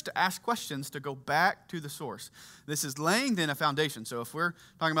pushed to ask questions to go back to the source. This is laying then a foundation. So if we're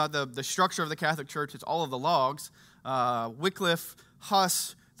talking about the structure of the Catholic Church, it's all of the logs. Wycliffe,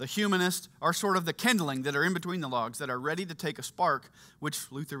 Huss, the humanists are sort of the kindling that are in between the logs that are ready to take a spark,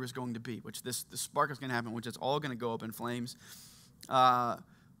 which Luther is going to be, which this spark is going to happen, which is all going to go up in flames.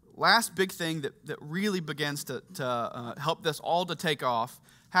 Last big thing that really begins to help this all to take off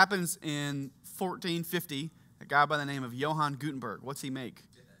happens in 1450. A guy by the name of Johann Gutenberg. What's he make?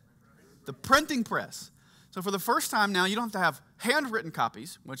 The printing press. So for the first time now, you don't have to have handwritten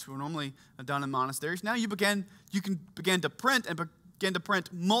copies, which were normally done in monasteries. Now you can begin to print and begin to print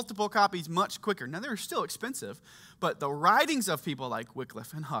multiple copies much quicker. Now they're still expensive, but the writings of people like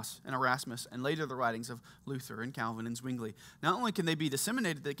Wycliffe and Huss and Erasmus, and later the writings of Luther and Calvin and Zwingli, not only can they be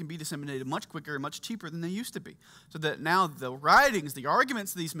disseminated, they can be disseminated much quicker and much cheaper than they used to be. So that now the writings, the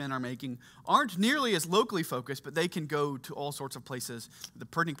arguments these men are making aren't nearly as locally focused, but they can go to all sorts of places. The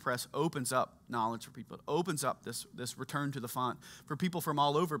printing press opens up knowledge for people. It opens up this return to the font for people from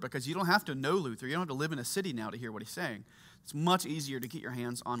all over, because you don't have to know Luther. You don't have to live in a city now to hear what he's saying. It's much easier to get your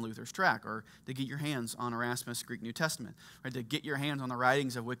hands on Luther's tract, or to get your hands on Erasmus' Greek New Testament, right? To get your hands on the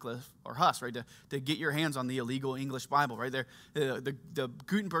writings of Wycliffe or Huss, right? To get your hands on the illegal English Bible, right? The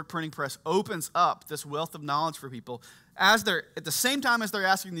Gutenberg printing press opens up this wealth of knowledge for people at the same time as they're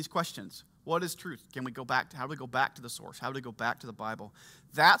asking these questions. What is truth? How do we go back to the source? How do we go back to the Bible?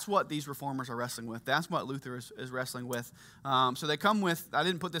 That's what these reformers are wrestling with. That's what Luther is wrestling with. So they come with, I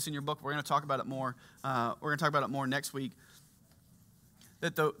didn't put this in your book. We're going to talk about it more. We're going to talk about it more next week.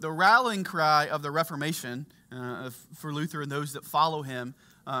 That the rallying cry of the Reformation for Luther and those that follow him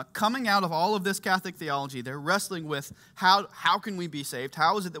coming out of all of this Catholic theology, they're wrestling with how can we be saved?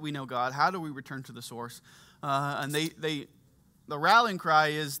 How is it that we know God? How do we return to the source? And the rallying cry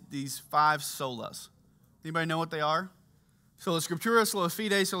is these 5 solas. Anybody know what they are? Sola Scriptura, Sola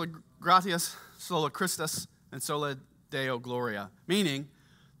Fide, Sola Gratias, Sola Christus, and Sola Deo Gloria. Meaning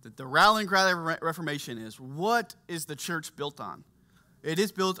that the rallying cry of the Reformation is, what is the church built on? It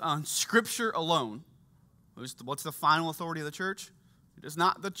is built on Scripture alone. What's the final authority of the church? It is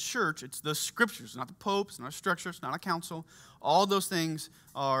not the church, it's the Scriptures. It's not the Pope, it's not a structure, it's not a council. All those things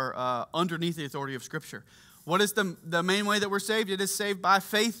are underneath the authority of Scripture. What is the main way that we're saved? It is saved by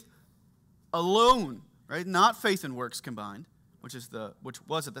faith alone, right? Not faith and works combined, which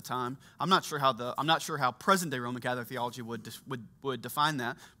was at the time. I'm not sure how present-day Roman Catholic theology would define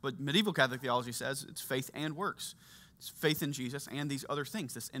that, but medieval Catholic theology says it's faith and works. It's faith in Jesus and these other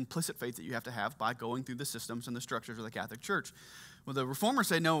things, this implicit faith that you have to have by going through the systems and the structures of the Catholic Church. Well, the Reformers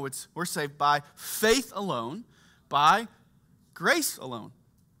say, no, we're saved by faith alone, by grace alone.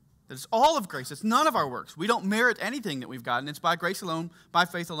 It's all of grace. It's none of our works. We don't merit anything that we've gotten. It's by grace alone, by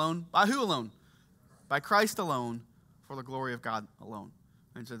faith alone, by who alone? By Christ alone, for the glory of God alone.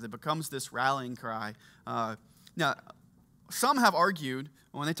 And so it becomes this rallying cry. Now, some have argued,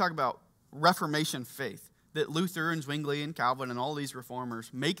 when they talk about Reformation faith, that Luther and Zwingli and Calvin and all these reformers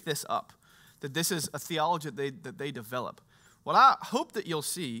make this up, that this is a theology that they develop. What I hope that you'll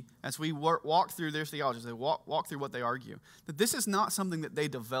see as we walk through their theologies, they walk through what they argue, that this is not something that they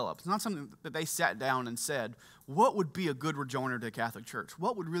developed. It's not something that they sat down and said, what would be a good rejoinder to the Catholic Church?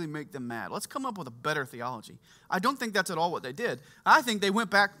 What would really make them mad? Let's come up with a better theology. I don't think that's at all what they did. I think they went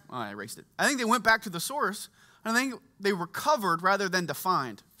back, I erased it. I think they went back to the source, and I think they recovered rather than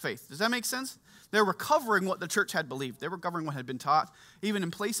defined faith. Does that make sense? They're recovering what the church had believed. They're recovering what had been taught, even in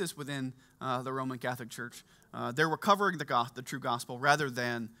places within the Roman Catholic Church. They're recovering the true gospel rather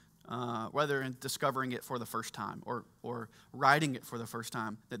than discovering it for the first time or writing it for the first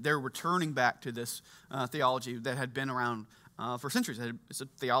time. That they're returning back to this theology that had been around for centuries. It's a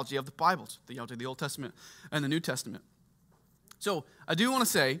theology of the Bibles, theology of the Old Testament and the New Testament. So I do want to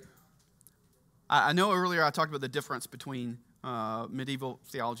say, I know earlier I talked about the difference between medieval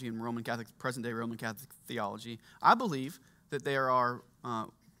theology and Roman Catholic, present-day Roman Catholic theology. I believe that there are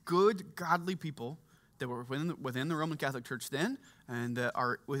good, godly people that were within the Roman Catholic Church then and that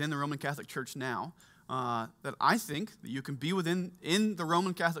are within the Roman Catholic Church now, that I think that you can be in the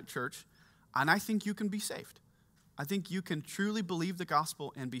Roman Catholic Church, and I think you can be saved. I think you can truly believe the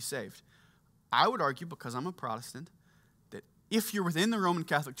gospel and be saved. I would argue, because I'm a Protestant, that if you're within the Roman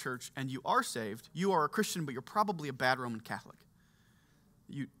Catholic Church and you are saved, you are a Christian, but you're probably a bad Roman Catholic.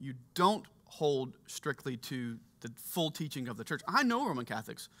 You don't hold strictly to the full teaching of the church. I know Roman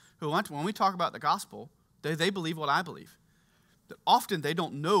Catholics who, when we talk about the gospel, they believe what I believe. That often they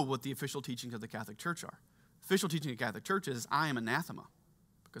don't know what the official teachings of the Catholic Church are. Official teaching of the Catholic Church is, I am anathema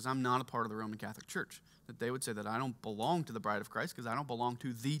because I'm not a part of the Roman Catholic Church. That they would say that I don't belong to the bride of Christ because I don't belong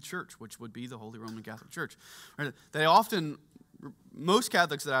to the church, which would be the Holy Roman Catholic Church. Right? They often, most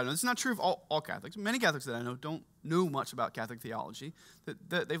Catholics that I know, it's not true of all Catholics, many Catholics that I know don't know much about Catholic theology,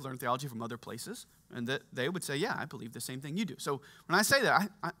 that they've learned theology from other places, and that they would say, yeah, I believe the same thing you do. So when I say that,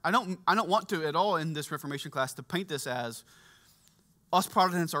 I don't want to at all in this Reformation class to paint this as us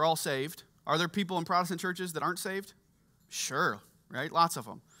Protestants are all saved. Are there people in Protestant churches that aren't saved? Sure, right? Lots of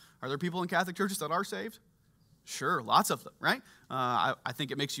them. Are there people in Catholic churches that are saved? Sure, lots of them, right? I think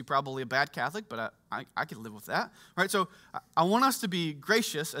it makes you probably a bad Catholic, but I could live with that, right? So I want us to be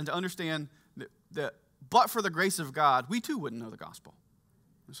gracious and to understand that but for the grace of God, we too wouldn't know the gospel.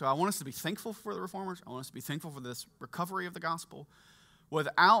 So I want us to be thankful for the reformers. I want us to be thankful for this recovery of the gospel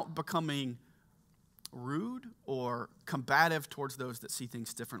without becoming rude or combative towards those that see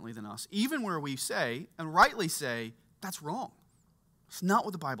things differently than us, even where we say, and rightly say, that's wrong. It's not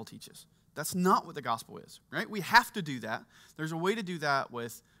what the Bible teaches. That's not what the gospel is, right? We have to do that. There's a way to do that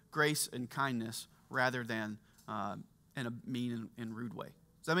with grace and kindness rather than in a mean and rude way.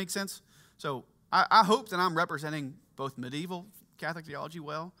 Does that make sense? So I hope that I'm representing both medieval Catholic theology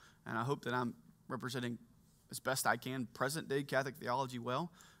well, and I hope that I'm representing as best I can present-day Catholic theology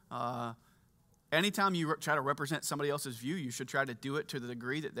well. Anytime you try to represent somebody else's view, you should try to do it to the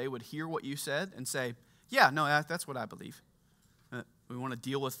degree that they would hear what you said and say, yeah, no, that's what I believe. We want to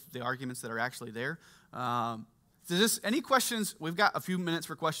deal with the arguments that are actually there. Any questions? We've got a few minutes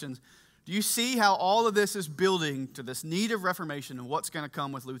for questions. Do you see how all of this is building to this need of reformation and what's going to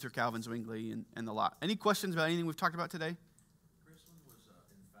come with Luther, Calvin, Zwingli, and the lot? Any questions about anything we've talked about today? Chris, when was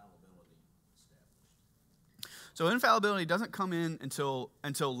infallibility established? So infallibility doesn't come in until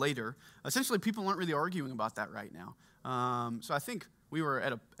later. Essentially, people aren't really arguing about that right now. So I think we were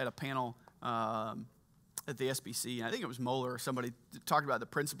at a panel at the SBC, and I think it was Moeller or somebody talked about the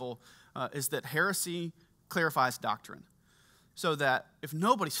principle is that heresy clarifies doctrine. So that if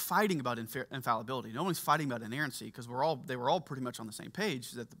nobody's fighting about infallibility, nobody's fighting about inerrancy, because they were all pretty much on the same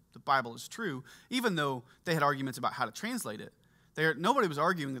page that the Bible is true, even though they had arguments about how to translate it. Nobody was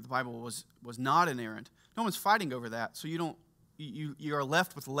arguing that the Bible was not inerrant. No one's fighting over that. So you are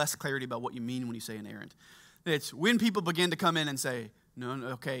left with less clarity about what you mean when you say inerrant. It's when people begin to come in and say, no,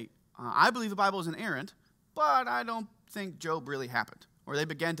 okay, I believe the Bible is inerrant, but I don't think Job really happened. Or they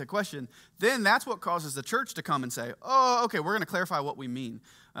begin to question, then that's what causes the church to come and say, oh, okay, we're going to clarify what we mean.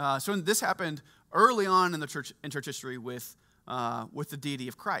 So this happened early on in church history with the deity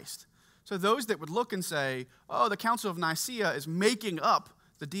of Christ. So those that would look and say, oh, the Council of Nicaea is making up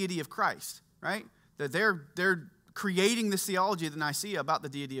the deity of Christ, right? That they're creating this theology of the Nicaea about the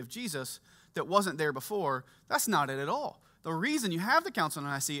deity of Jesus that wasn't there before. That's not it at all. The reason you have the Council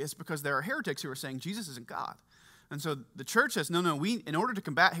of Nicaea is because there are heretics who are saying Jesus isn't God. And so the church says, no, in order to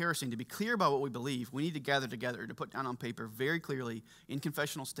combat heresy and to be clear about what we believe, we need to gather together to put down on paper very clearly in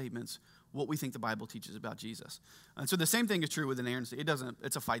confessional statements what we think the Bible teaches about Jesus. And so the same thing is true with inerrancy.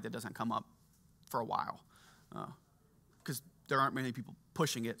 It's a fight that doesn't come up for a while because there aren't many people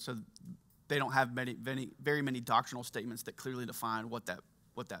pushing it, so they don't have very many doctrinal statements that clearly define what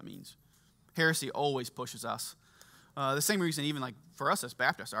that means. Heresy always pushes us. The same reason even like for us as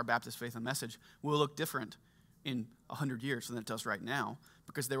Baptists, our Baptist faith and message will look different in 100 years than it does right now,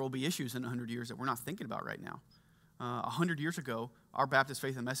 because there will be issues in 100 years that we're not thinking about right now. 100 years ago, our Baptist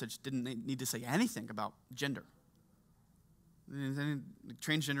faith and message didn't need to say anything about gender.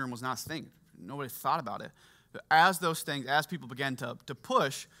 Transgenderism was not a thing. Nobody thought about it. But as people began to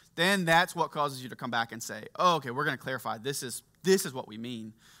push, then that's what causes you to come back and say, oh, okay, we're going to clarify. This is what we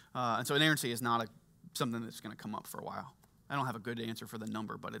mean. And so inerrancy is not something that's going to come up for a while. I don't have a good answer for the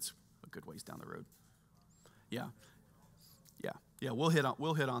number, but it's a good ways down the road. Yeah. We'll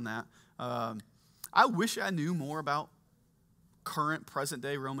hit on that. I wish I knew more about current,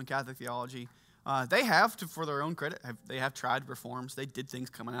 present-day Roman Catholic theology. They have, for their own credit, they have tried reforms. They did things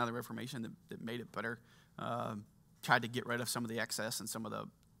coming out of the Reformation that made it better. Tried to get rid of some of the excess and some of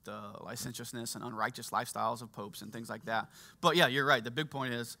the licentiousness and unrighteous lifestyles of popes and things like that. But yeah, you're right. The big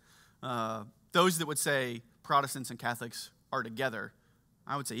point is those that would say Protestants and Catholics are together,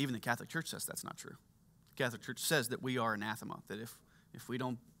 I would say even the Catholic Church says that's not true. The Catholic Church says that we are anathema, that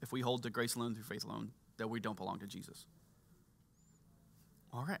if we hold to grace alone through faith alone, that we don't belong to Jesus.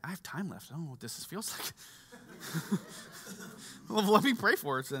 All right, I have time left. I don't know what this feels like. Well, let me pray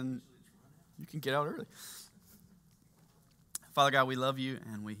for us, and you can get out early. Father God, we love you,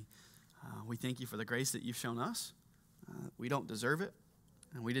 and we thank you for the grace that you've shown us. We don't deserve it,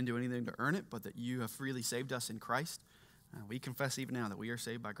 and we didn't do anything to earn it, but that you have freely saved us in Christ. We confess even now that we are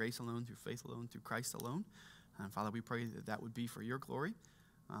saved by grace alone, through faith alone, through Christ alone. And Father, we pray that would be for your glory.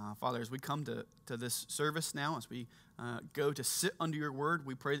 Father, as we come to this service now, as we go to sit under your word,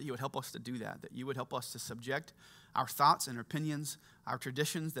 we pray that you would help us to do that you would help us to subject our thoughts and opinions, our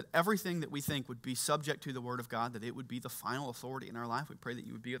traditions, that everything that we think would be subject to the word of God, that it would be the final authority in our life. We pray that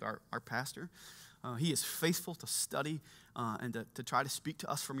you would be with our pastor. He is faithful to study and to try to speak to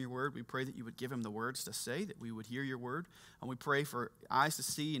us from your word. We pray that you would give him the words to say, that we would hear your word. And we pray for eyes to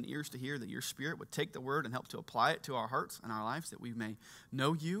see and ears to hear, that your spirit would take the word and help to apply it to our hearts and our lives, that we may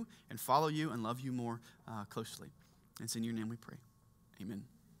know you and follow you and love you more closely. It's in your name we pray. Amen.